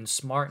athletic and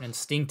smart and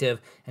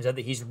instinctive, and said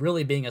that he's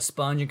really being a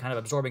sponge and kind of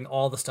absorbing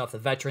all the stuff the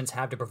veterans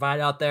have to provide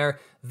out there.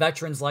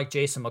 Veterans like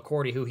Jason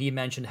McCourty, who he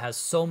mentioned has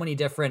so many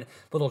different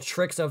little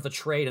tricks of the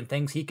trade and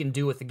things he can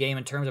do with the game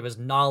in terms of his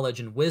knowledge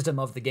and wisdom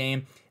of the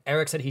game.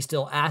 Eric said he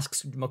still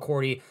asks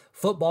McCourty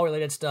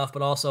football-related stuff,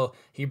 but also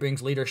he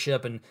brings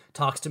leadership and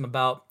talks to him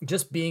about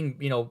just being,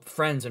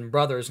 friends and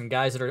brothers and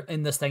guys that are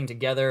in this thing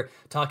together.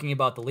 Talking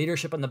about the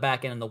leadership on the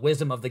back end and the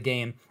wisdom of the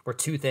game were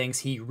two things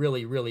he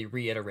really, really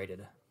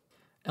reiterated.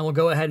 And we'll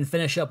go ahead and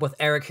finish up with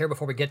Eric here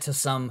before we get to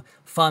some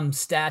fun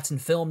stats and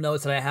film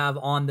notes that I have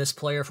on this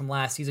player from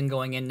last season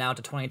going in now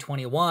to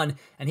 2021.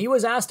 And he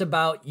was asked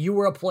about, you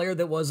were a player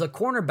that was a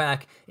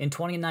cornerback in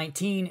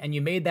 2019, and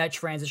you made that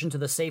transition to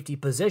the safety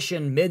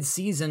position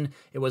mid-season.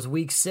 It was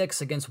week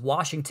 6 against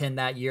Washington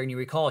that year, and you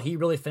recall he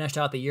really finished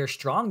out the year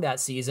strong that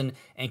season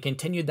and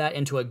continued that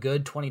into a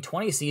good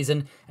 2020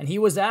 season. And he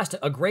was asked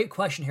a great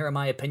question here, in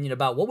my opinion,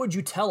 about what would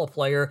you tell a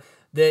player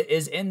that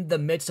is in the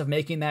midst of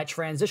making that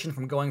transition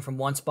from going from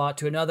one spot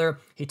to another.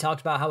 He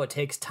talked about how it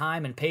takes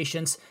time and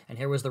patience, and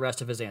here was the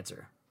rest of his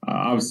answer.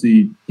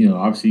 Obviously you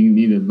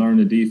need to learn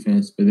the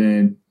defense, but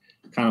then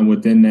kind of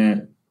within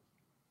that,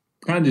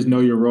 kind of just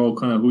know your role,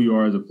 kind of who you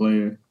are as a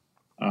player.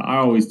 I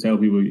always tell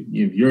people,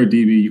 if you're a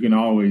DB, you can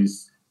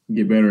always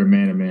get better at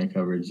man-to-man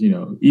coverage.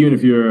 Even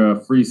if you're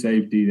a free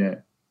safety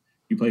that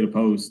you play the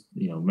post,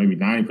 maybe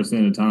 90% of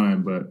the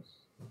time, but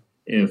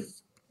if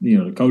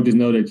the coaches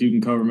know that you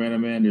can cover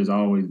man-to-man, there's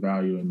always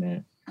value in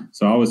that.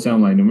 So I always tell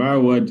them, no matter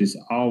what, just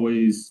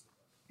always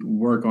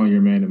work on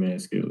your man-to-man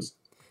skills.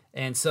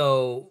 And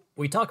so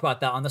we talked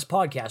about that on this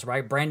podcast,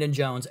 right? Brandon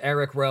Jones,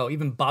 Eric Rowe,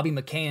 even Bobby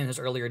McCain in his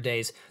earlier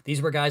days.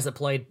 These were guys that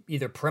played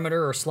either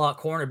perimeter or slot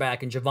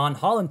cornerback, and Jevon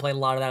Holland played a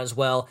lot of that as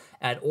well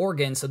at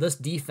Oregon. So this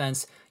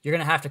defense, you're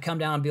going to have to come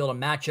down and be able to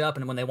match up.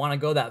 And when they want to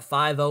go that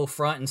 5-0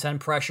 front and send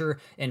pressure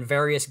in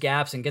various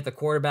gaps and get the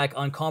quarterback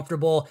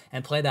uncomfortable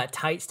and play that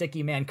tight,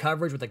 sticky man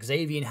coverage with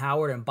Xavier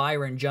Howard and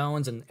Byron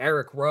Jones and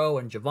Eric Rowe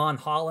and Jevon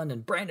Holland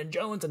and Brandon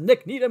Jones and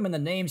Nick Needham, and the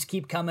names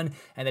keep coming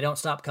and they don't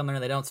stop coming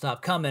and they don't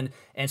stop coming.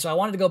 And so I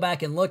wanted to go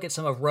back and look at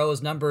some of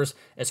Rowe's numbers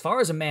as far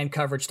as a man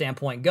coverage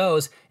standpoint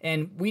goes.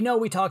 And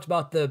we talked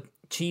about the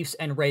Chiefs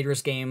and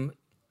Raiders game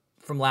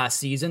from last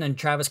season, and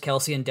Travis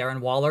Kelce and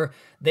Darren Waller,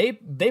 they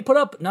put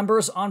up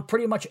numbers on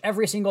pretty much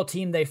every single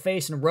team they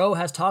face, and Rowe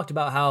has talked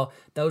about how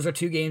those are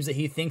two games that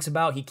he thinks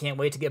about. He can't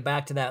wait to get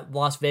back to that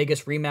Las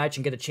Vegas rematch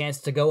and get a chance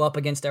to go up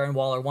against Darren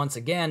Waller once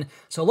again.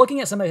 So looking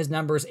at some of his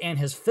numbers and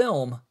his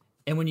film,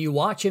 and when you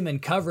watch him in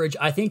coverage,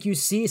 I think you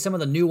see some of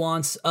the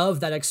nuance of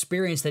that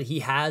experience that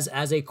he has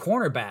as a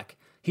cornerback.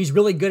 He's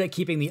really good at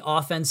keeping the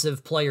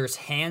offensive player's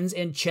hands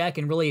in check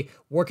and really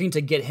working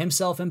to get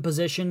himself in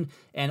position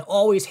and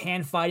always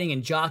hand fighting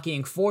and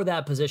jockeying for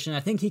that position. I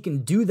think he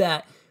can do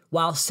that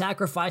while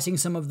sacrificing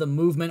some of the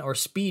movement or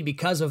speed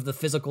because of the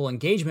physical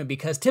engagement,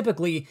 because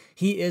typically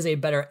he is a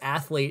better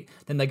athlete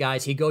than the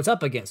guys he goes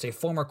up against. A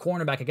former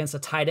cornerback against a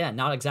tight end,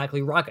 not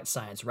exactly rocket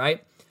science,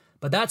 right?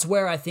 But that's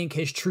where I think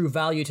his true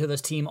value to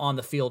this team on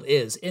the field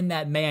is, in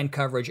that man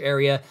coverage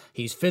area.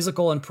 He's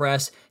physical and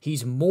press.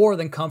 He's more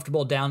than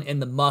comfortable down in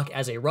the muck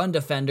as a run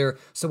defender.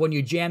 So when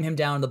you jam him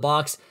down in the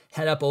box,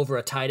 head up over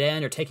a tight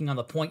end or taking on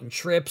the point in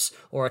trips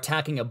or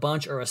attacking a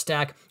bunch or a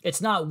stack,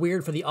 it's not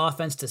weird for the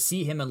offense to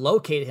see him and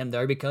locate him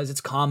there because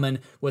it's common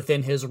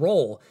within his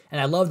role. And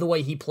I love the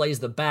way he plays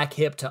the back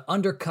hip to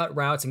undercut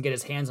routes and get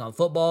his hands on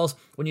footballs.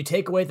 When you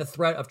take away the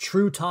threat of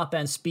true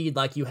top-end speed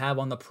like you have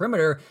on the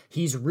perimeter,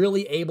 he's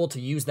really able to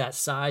use that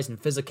size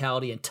and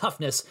physicality and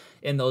toughness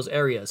in those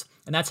areas.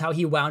 And that's how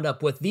he wound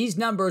up with these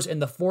numbers in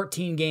the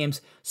 14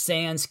 games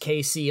sans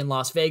KC in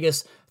Las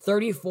Vegas.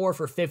 34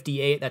 for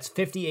 58, that's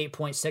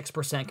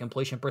 58.6%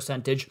 completion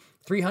percentage,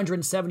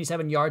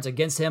 377 yards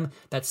against him,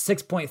 that's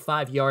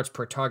 6.5 yards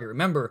per target.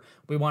 Remember,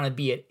 we want to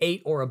be at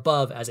 8 or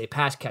above as a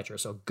pass catcher,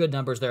 so good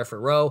numbers there for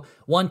Rowe.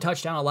 1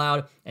 touchdown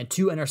allowed and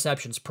 2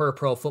 interceptions per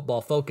Pro Football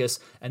Focus,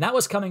 and that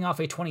was coming off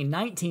a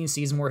 2019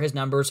 season where his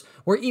numbers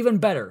were even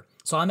better.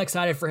 So I'm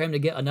excited for him to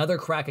get another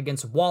crack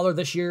against Waller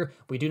this year.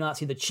 We do not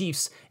see the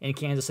Chiefs in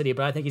Kansas City,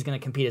 but I think he's going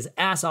to compete his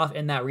ass off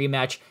in that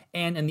rematch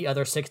and in the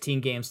other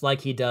 16 games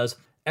like he does.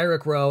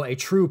 Eric Rowe, a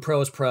true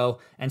pros pro,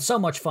 and so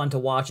much fun to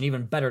watch and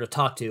even better to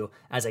talk to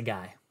as a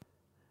guy.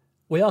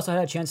 We also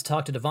had a chance to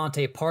talk to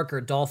Devontae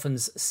Parker,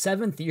 Dolphins'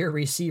 7th-year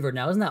receiver.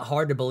 Now, isn't that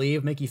hard to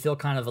believe? Make you feel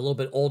kind of a little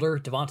bit older.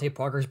 Devontae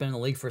Parker's been in the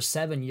league for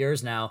 7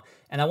 years now,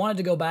 and I wanted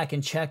to go back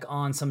and check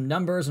on some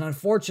numbers, and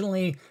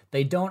unfortunately,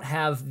 they don't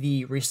have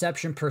the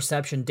reception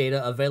perception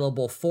data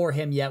available for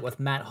him yet with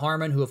Matt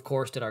Harmon, who, of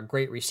course, did our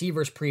great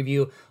receivers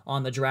preview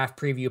on the Draft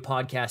Preview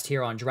podcast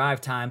here on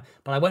Drive Time.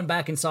 But I went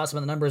back and saw some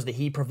of the numbers that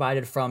he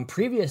provided from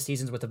previous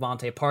seasons with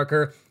Devontae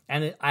Parker,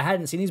 and I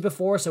hadn't seen these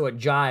before, so it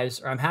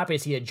jives, or I'm happy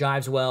to see it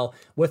jives well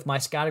with my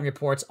scouting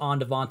reports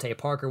on Devontae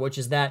Parker, which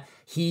is that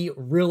he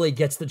really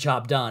gets the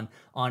job done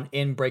on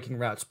in-breaking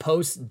routes,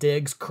 posts,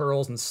 digs,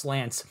 curls, and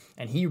slants.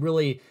 And he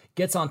really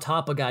gets on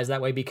top of guys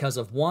that way because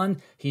of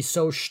one, he's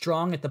so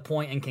strong at the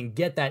point and can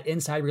get that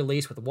inside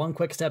release with one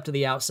quick step to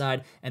the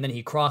outside, and then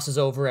he crosses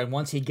over, and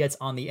once he gets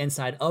on the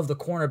inside of the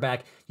cornerback,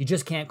 you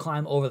just can't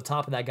climb over the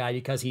top of that guy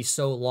because he's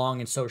so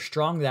long and so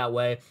strong that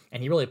way,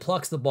 and he really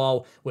plucks the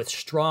ball with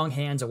strong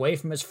hands away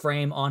from his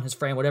frame, on his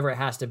frame, whatever it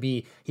has to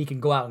be. He can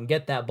go out and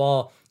get that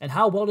ball. And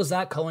how well does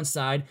that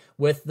coincide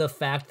with the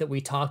fact that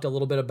we talked a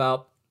little bit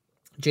about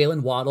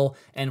Jalen Waddle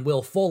and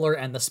Will Fuller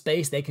and the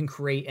space they can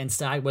create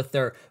inside with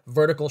their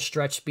vertical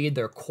stretch speed,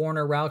 their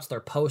corner routes,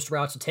 their post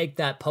routes, to take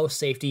that post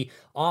safety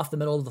off the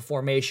middle of the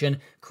formation,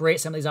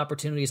 create some of these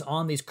opportunities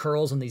on these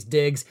curls and these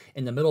digs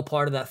in the middle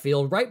part of that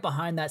field, right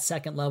behind that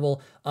second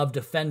level of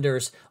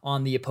defenders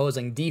on the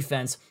opposing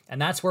defense.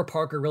 And that's where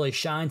Parker really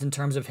shines in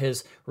terms of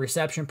his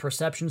reception,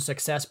 perception,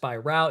 success by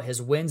route,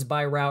 his wins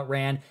by route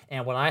ran,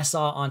 and what I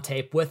saw on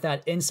tape with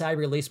that inside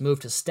release move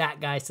to stack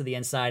guys to the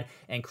inside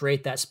and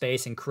create that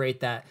space and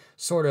create that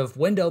sort of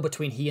window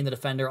between he and the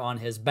defender on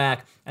his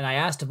back. And I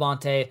asked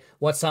Davante,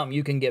 what's something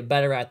you can get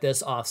better at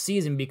this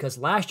offseason? Because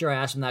last year I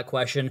asked him that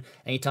question,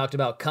 and he talked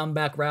about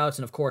comeback routes,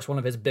 and of course one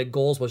of his big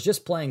goals was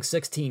just playing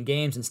 16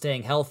 games and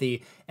staying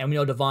healthy. And we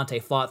know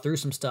Davante fought through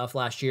some stuff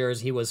last year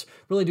as he was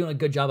really doing a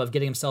good job of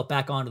getting himself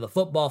back onto the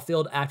football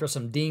field after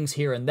some dings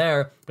here and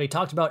there. But he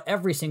talked about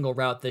every single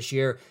route this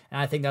year, and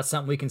I think that's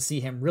something we can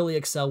see him really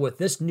excel with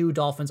this new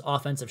Dolphins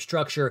offensive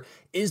structure,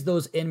 is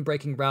those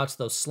in-breaking routes,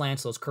 those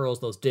slants, those curls,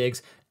 those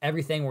digs,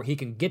 everything where he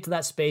can get to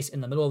that space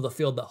in the middle of the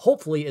field that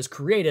hopefully is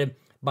created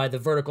by the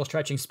vertical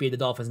stretching speed the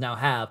Dolphins now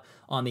have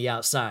on the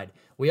outside.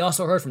 We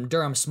also heard from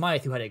Durham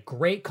Smythe, who had a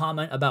great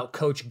comment about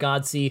Coach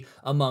Godsey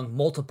among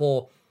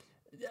multiple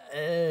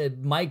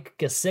Mike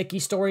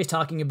Gesicki stories,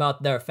 talking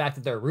about the fact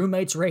that they're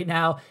roommates right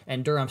now,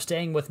 and Durham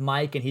staying with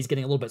Mike, and he's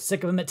getting a little bit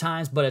sick of him at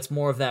times, but it's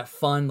more of that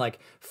fun, like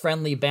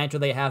friendly banter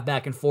they have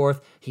back and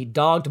forth. He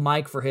dogged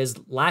Mike for his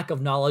lack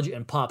of knowledge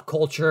in pop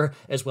culture,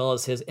 as well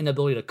as his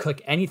inability to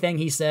cook anything,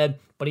 he said.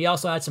 But he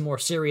also had some more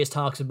serious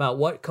talks about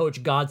what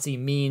Coach Godsey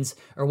means,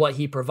 or what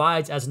he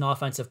provides as an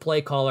offensive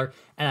play caller.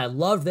 And I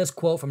love this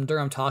quote from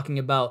Durham talking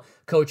about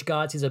Coach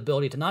Godsey's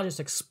ability to not just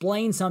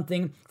explain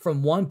something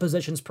from one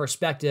position's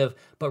perspective,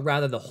 but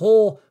rather the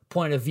whole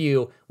point of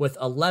view with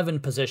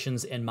 11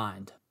 positions in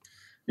mind.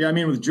 Yeah, I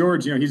mean, with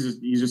George, he's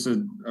just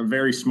a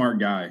very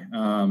smart guy.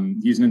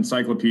 He's an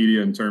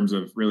encyclopedia in terms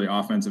of really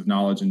offensive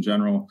knowledge in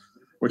general,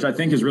 which I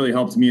think has really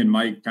helped me and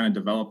Mike kind of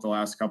develop the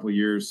last couple of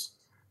years.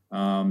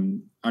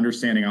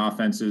 Understanding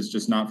offenses,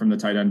 just not from the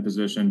tight end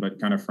position,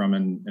 but kind of from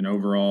an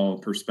overall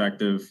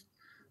perspective.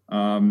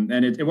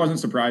 And it wasn't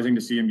surprising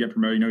to see him get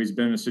promoted. He's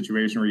been in a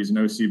situation where he's an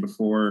OC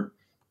before.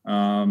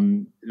 I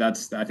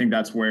think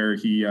that's where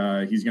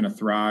he's going to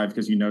thrive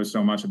because he knows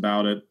so much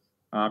about it.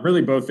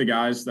 Really, both the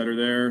guys that are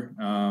there,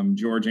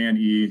 George and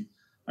E,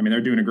 I mean,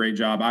 they're doing a great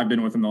job. I've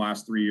been with them the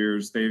last 3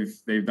 years.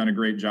 They've done a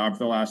great job for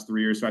the last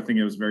 3 years. So I think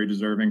it was very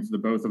deserving for the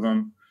both of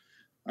them.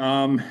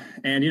 And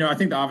I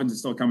think the offense is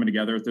still coming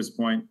together at this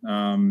point.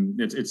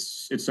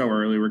 It's so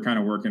early. We're kind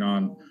of working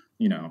on,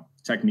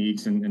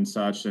 techniques and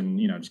such, and,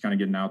 just kind of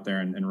getting out there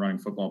and running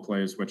football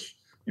plays, which,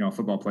 a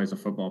football play is a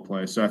football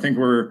play. So I think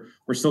we're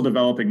still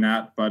developing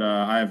that, but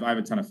I have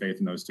a ton of faith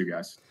in those two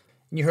guys.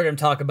 You heard him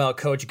talk about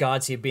Coach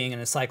Godsey being an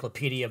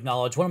encyclopedia of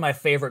knowledge. One of my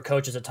favorite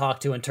coaches to talk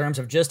to in terms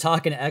of just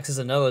talking to X's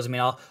and O's. I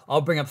mean, I'll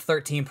bring up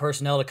 13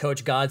 personnel to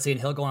Coach Godsey, and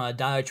he'll go on a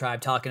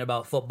diatribe talking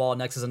about football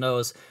and X's and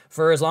O's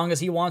for as long as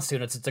he wants to.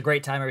 And it's a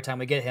great time every time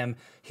we get him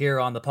here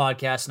on the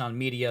podcast and on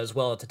media as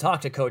well to talk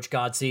to Coach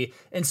Godsey.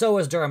 And so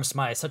is Durham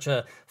Smythe, such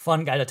a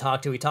fun guy to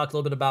talk to. He talked a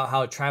little bit about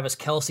how Travis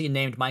Kelce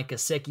named Mike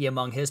Gesicki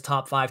among his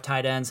top 5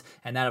 tight ends,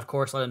 and that, of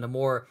course, led into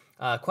more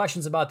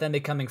questions about them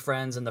becoming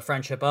friends and the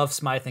friendship of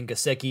Smythe and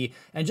Gesicki.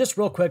 And just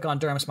real quick on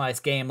Durham Smythe's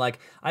game,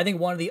 I think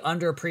one of the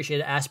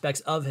underappreciated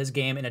aspects of his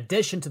game, in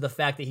addition to the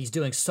fact that he's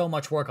doing so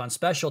much work on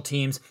special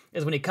teams,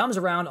 is when he comes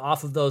around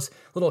off of those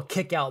little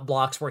kick-out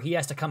blocks where he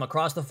has to come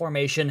across the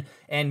formation.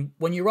 And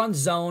when you run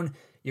zone,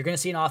 you're going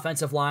to see an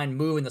offensive line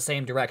move in the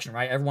same direction,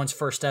 right? Everyone's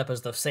first step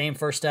is the same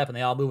first step, and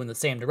they all move in the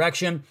same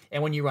direction.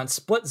 And when you run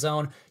split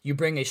zone, you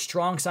bring a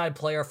strong side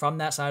player from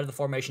that side of the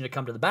formation to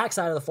come to the back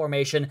side of the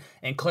formation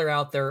and clear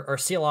out or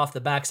seal off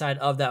the backside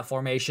of that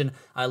formation.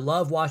 I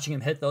love watching him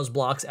hit those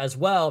blocks as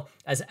well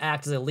as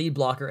act as a lead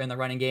blocker in the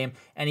running game.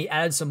 And he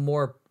added some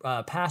more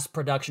pass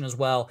production as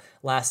well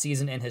last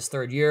season in his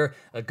 3rd year.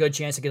 A good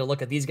chance to get a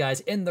look at these guys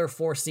in their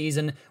 4th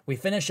season. We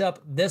finish up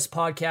this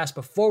podcast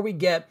before we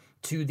get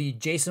to the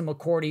Jason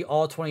McCourty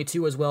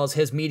All-22 as well as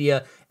his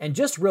media. And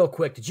just real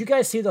quick, did you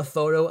guys see the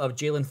photo of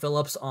Jalen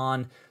Phillips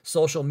on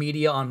social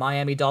media on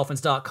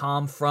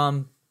MiamiDolphins.com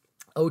from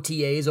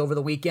OTAs over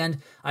the weekend?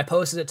 I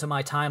posted it to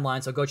my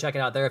timeline, so go check it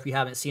out there if you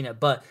haven't seen it.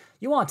 But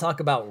you want to talk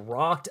about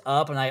rocked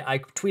up, and I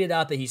tweeted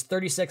out that he's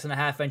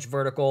 36.5-inch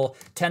vertical,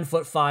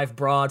 10'5"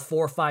 broad,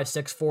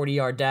 4.56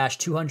 40-yard dash,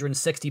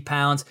 260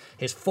 pounds.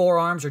 His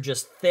forearms are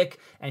just thick,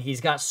 and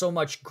he's got so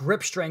much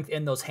grip strength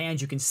in those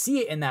hands. You can see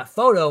it in that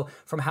photo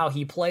from how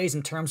he plays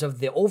in terms of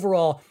the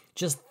overall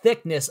just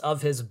thickness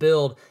of his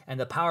build and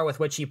the power with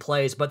which he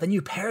plays. But then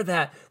you pair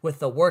that with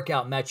the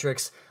workout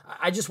metrics.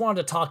 I just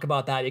wanted to talk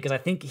about that because I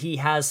think he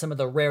has some of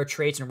the rare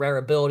traits and rare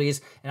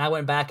abilities. And I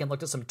went back and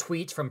looked at some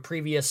tweets from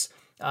previous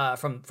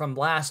from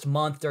last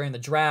month during the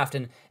draft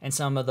and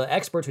some of the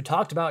experts who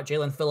talked about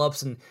Jaelan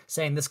Phillips and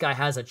saying this guy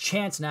has a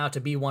chance now to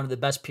be one of the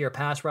best pure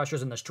pass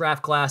rushers in this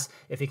draft class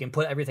if he can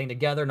put everything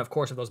together. And of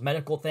course, if those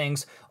medical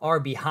things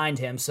are behind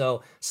him.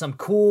 So some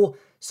cool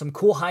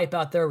hype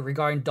out there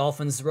regarding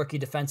Dolphins rookie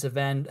defensive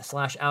end /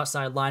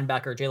 outside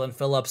linebacker Jaelan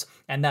Phillips.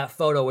 And that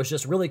photo was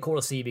just really cool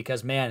to see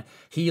because, man,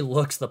 he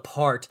looks the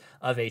part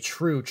of a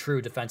true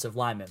defensive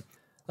lineman.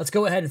 Let's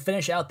go ahead and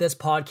finish out this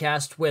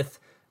podcast with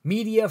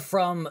media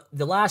from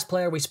the last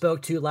player we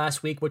spoke to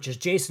last week, which is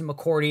Jason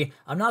McCourty.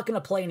 I'm not going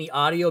to play any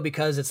audio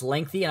because it's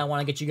lengthy and I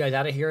want to get you guys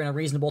out of here in a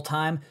reasonable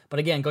time. But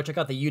again, go check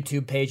out the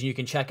YouTube page and you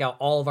can check out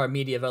all of our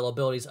media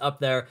availabilities up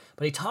there.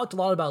 But he talked a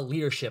lot about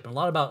leadership and a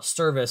lot about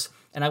service.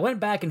 And I went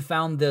back and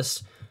found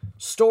this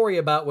story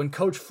about when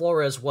Coach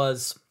Flores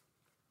was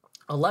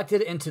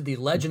elected into the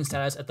legend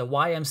status at the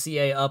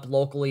YMCA up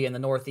locally in the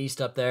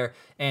Northeast up there.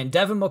 And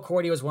Devin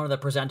McCourty was one of the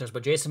presenters,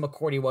 but Jason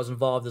McCourty was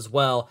involved as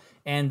well.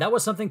 And that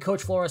was something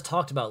Coach Flores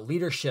talked about,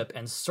 leadership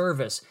and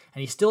service.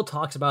 And he still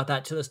talks about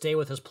that to this day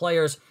with his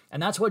players.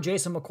 And that's what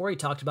Jason McCourty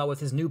talked about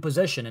with his new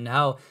position and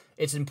how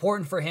it's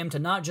important for him to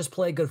not just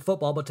play good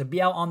football, but to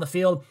be out on the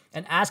field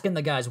and asking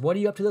the guys, what are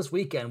you up to this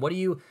weekend?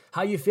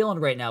 How are you feeling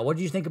right now? What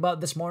did you think about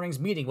this morning's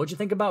meeting? What did you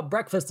think about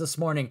breakfast this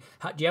morning?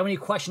 Do you have any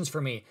questions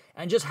for me?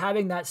 And just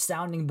having that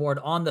sounding board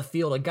on the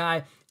field, a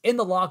guy in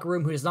the locker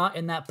room who is not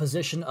in that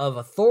position of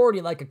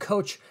authority like a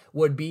coach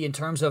would be in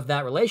terms of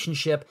that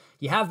relationship.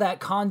 You have that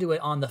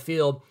conduit on the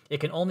field. It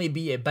can only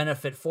be a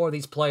benefit for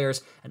these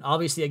players. And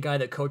obviously a guy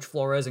that Coach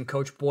Flores and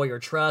Coach Boyer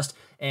trust.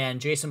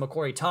 And Jason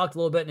McCourty talked a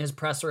little bit in his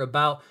presser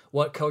about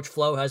what Coach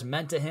Flo has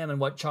meant to him and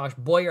what Josh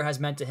Boyer has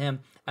meant to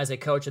him as a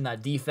coach in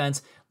that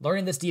defense,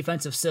 learning this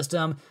defensive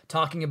system,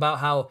 talking about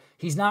how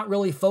he's not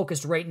really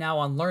focused right now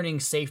on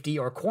learning safety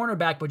or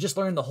cornerback, but just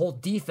learning the whole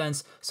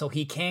defense so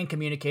he can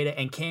communicate it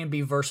and can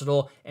be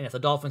versatile. And if the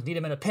Dolphins need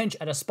him in a pinch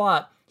at a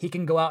spot, he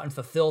can go out and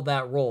fulfill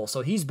that role.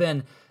 So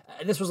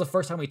this was the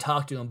first time we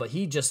talked to him, but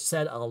he just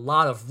said a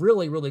lot of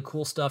really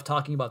cool stuff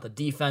talking about the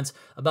defense,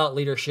 about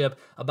leadership,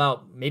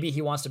 about maybe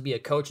he wants to be a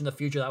coach in the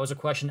future. That was a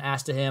question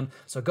asked to him.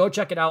 So go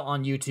check it out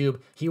on YouTube.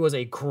 He was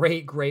a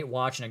great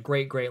watch and a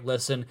great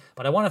listen.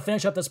 But I want to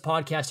finish up this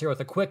podcast here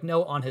with a quick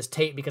note on his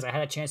tape because I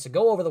had a chance to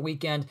go over the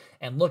weekend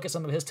and look at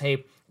some of his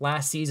tape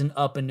last season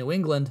up in New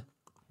England.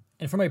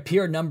 And from a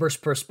pure numbers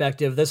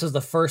perspective, this is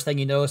the first thing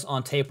you notice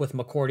on tape with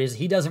McCourty is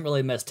he doesn't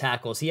really miss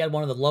tackles. He had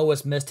one of the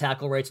lowest missed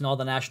tackle rates in all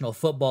the National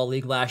Football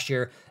League last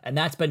year, and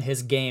that's been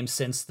his game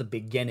since the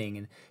beginning.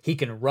 And he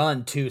can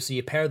run too, so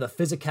you pair the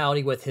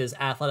physicality with his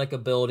athletic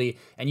ability,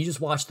 and you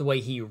just watch the way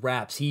he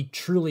raps. He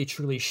truly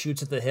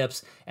shoots at the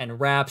hips and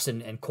raps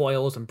and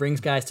coils and brings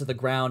guys to the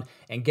ground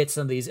and gets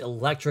some of these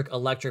electric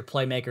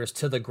playmakers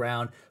to the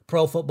ground.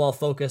 Pro Football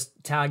Focus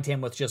tagged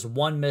him with just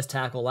one missed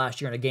tackle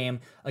last year in a game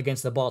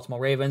against the Baltimore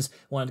Ravens.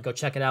 Wanted to go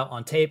check it out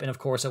on tape, and of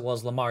course it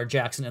was Lamar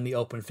Jackson in the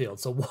open field.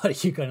 So what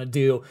are you going to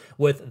do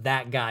with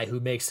that guy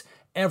who makes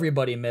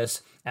everybody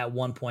miss at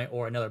one point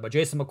or another? But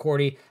Jason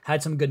McCourty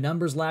had some good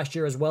numbers last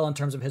year as well in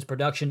terms of his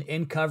production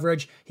in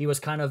coverage. He was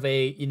kind of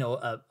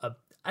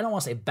I don't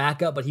want to say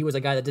backup, but he was a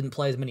guy that didn't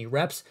play as many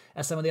reps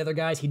as some of the other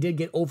guys. He did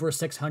get over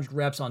 600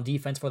 reps on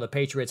defense for the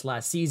Patriots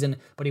last season,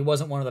 but he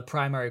wasn't one of the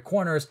primary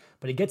corners.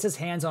 But he gets his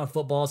hands on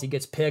footballs, he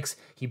gets picks,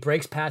 he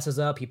breaks passes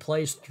up, he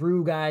plays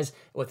through guys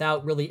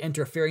without really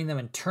interfering them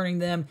and turning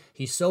them.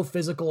 He's so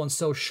physical and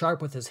so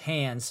sharp with his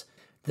hands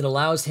that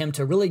allows him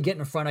to really get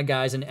in front of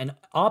guys and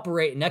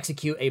operate and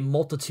execute a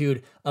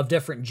multitude of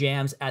different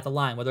jams at the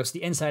line, whether it's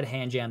the inside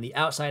hand jam, the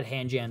outside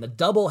hand jam, the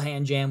double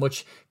hand jam,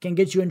 which can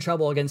get you in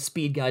trouble against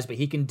speed guys, but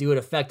he can do it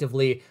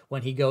effectively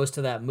when he goes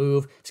to that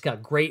move. He's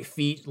got great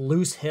feet,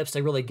 loose hips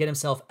to really get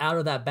himself out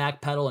of that back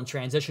pedal and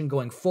transition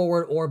going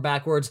forward or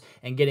backwards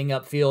and getting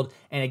upfield.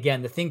 And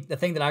again, the thing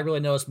that I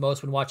really noticed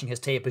most when watching his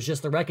tape is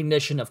just the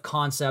recognition of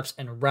concepts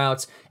and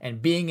routes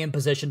and being in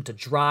position to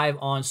drive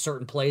on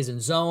certain plays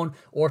in zone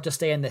or to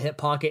stay in the hip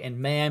pocket and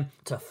man,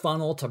 to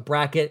funnel, to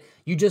bracket.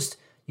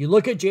 You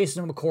look at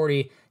Jason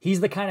McCourty, he's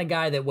the kind of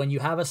guy that when you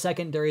have a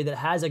secondary that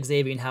has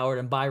Xavier Howard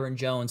and Byron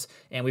Jones,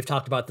 and we've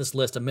talked about this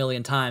list a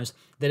million times,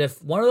 that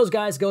if one of those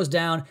guys goes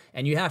down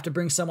and you have to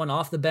bring someone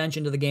off the bench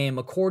into the game,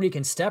 McCourty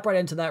can step right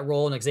into that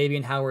role, in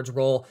Xavier Howard's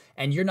role,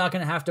 and you're not going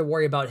to have to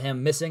worry about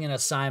him missing an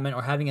assignment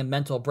or having a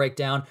mental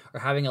breakdown or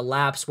having a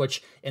lapse,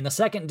 which in the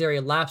secondary,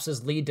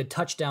 lapses lead to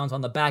touchdowns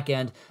on the back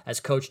end, as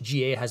Coach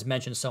GA has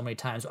mentioned so many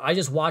times. I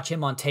just watch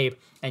him on tape,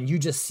 and you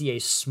just see a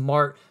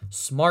smart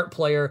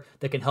player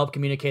that can help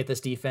communicate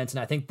this defense, and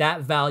I think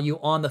that value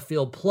on the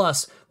field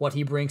plus what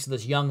he brings to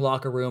this young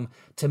locker room,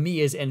 to me,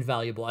 is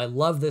invaluable. I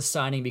love this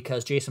signing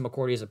because Jason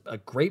McCourty is a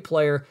great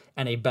player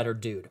and a better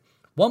dude.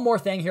 One more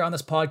thing here on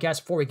this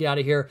podcast before we get out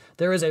of here.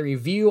 There is a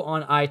review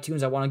on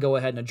iTunes I want to go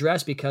ahead and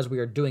address because we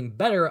are doing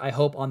better, I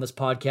hope, on this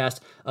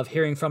podcast of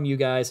hearing from you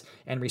guys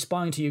and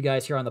responding to you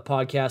guys here on the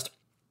podcast.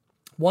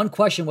 One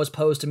question was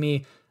posed to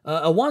me,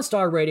 a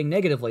 1-star rating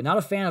negatively. Not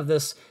a fan of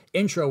this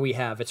intro we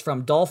have. It's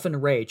from Dolphin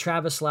Ray,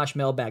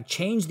 Travis/mailbag.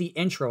 Change the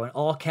intro in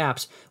all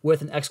caps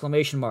with an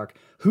exclamation mark.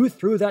 Who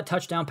threw that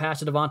touchdown pass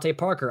to Devontae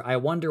Parker? I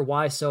wonder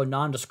why so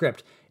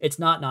nondescript. It's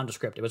not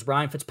nondescript. It was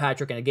Ryan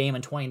Fitzpatrick in a game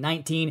in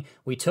 2019.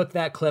 We took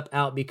that clip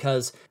out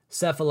because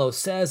Cephalo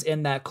says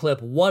in that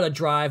clip, what a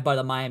drive by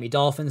the Miami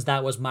Dolphins.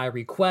 That was my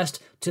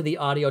request to the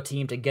audio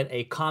team to get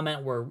a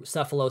comment where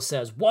Cephalo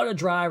says, what a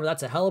drive, or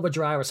that's a hell of a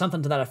drive, or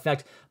something to that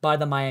effect by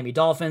the Miami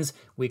Dolphins.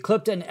 We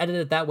clipped it and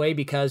edited it that way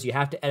because you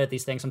have to edit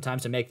these things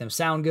sometimes to make them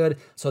sound good.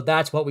 So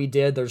that's what we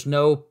did. There's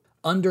no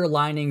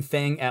underlining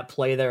thing at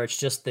play there. It's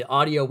just the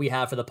audio we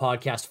have for the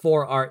podcast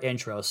for our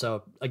intro.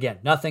 So again,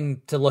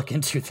 nothing to look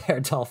into there,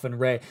 Dolphin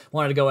Ray.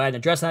 Wanted to go ahead and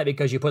address that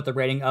because you put the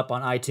rating up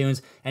on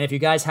iTunes. And if you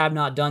guys have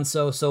not done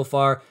so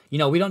far, we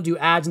don't do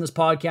ads in this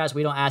podcast.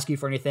 We don't ask you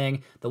for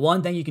anything. The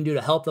one thing you can do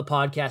to help the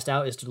podcast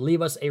out is to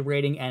leave us a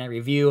rating and a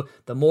review.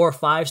 The more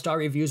 5-star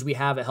reviews we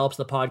have, it helps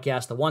the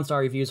podcast. The 1-star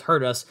reviews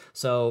hurt us.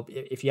 So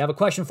if you have a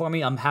question for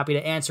me, I'm happy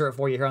to answer it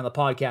for you here on the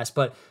podcast.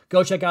 But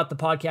go check out the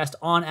podcast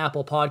on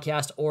Apple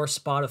Podcast or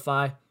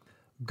Spotify,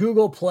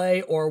 Google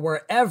Play, or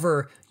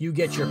wherever you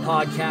get your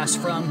podcasts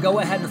from. Go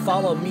ahead and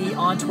follow me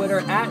on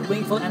Twitter at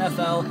Wingfield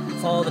NFL.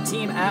 Follow the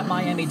team at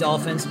Miami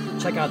Dolphins.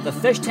 Check out the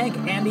Fish Tank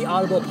and the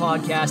Audible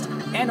podcast.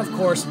 And of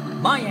course,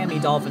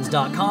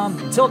 MiamiDolphins.com.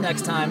 Until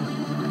next time,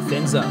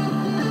 fins up.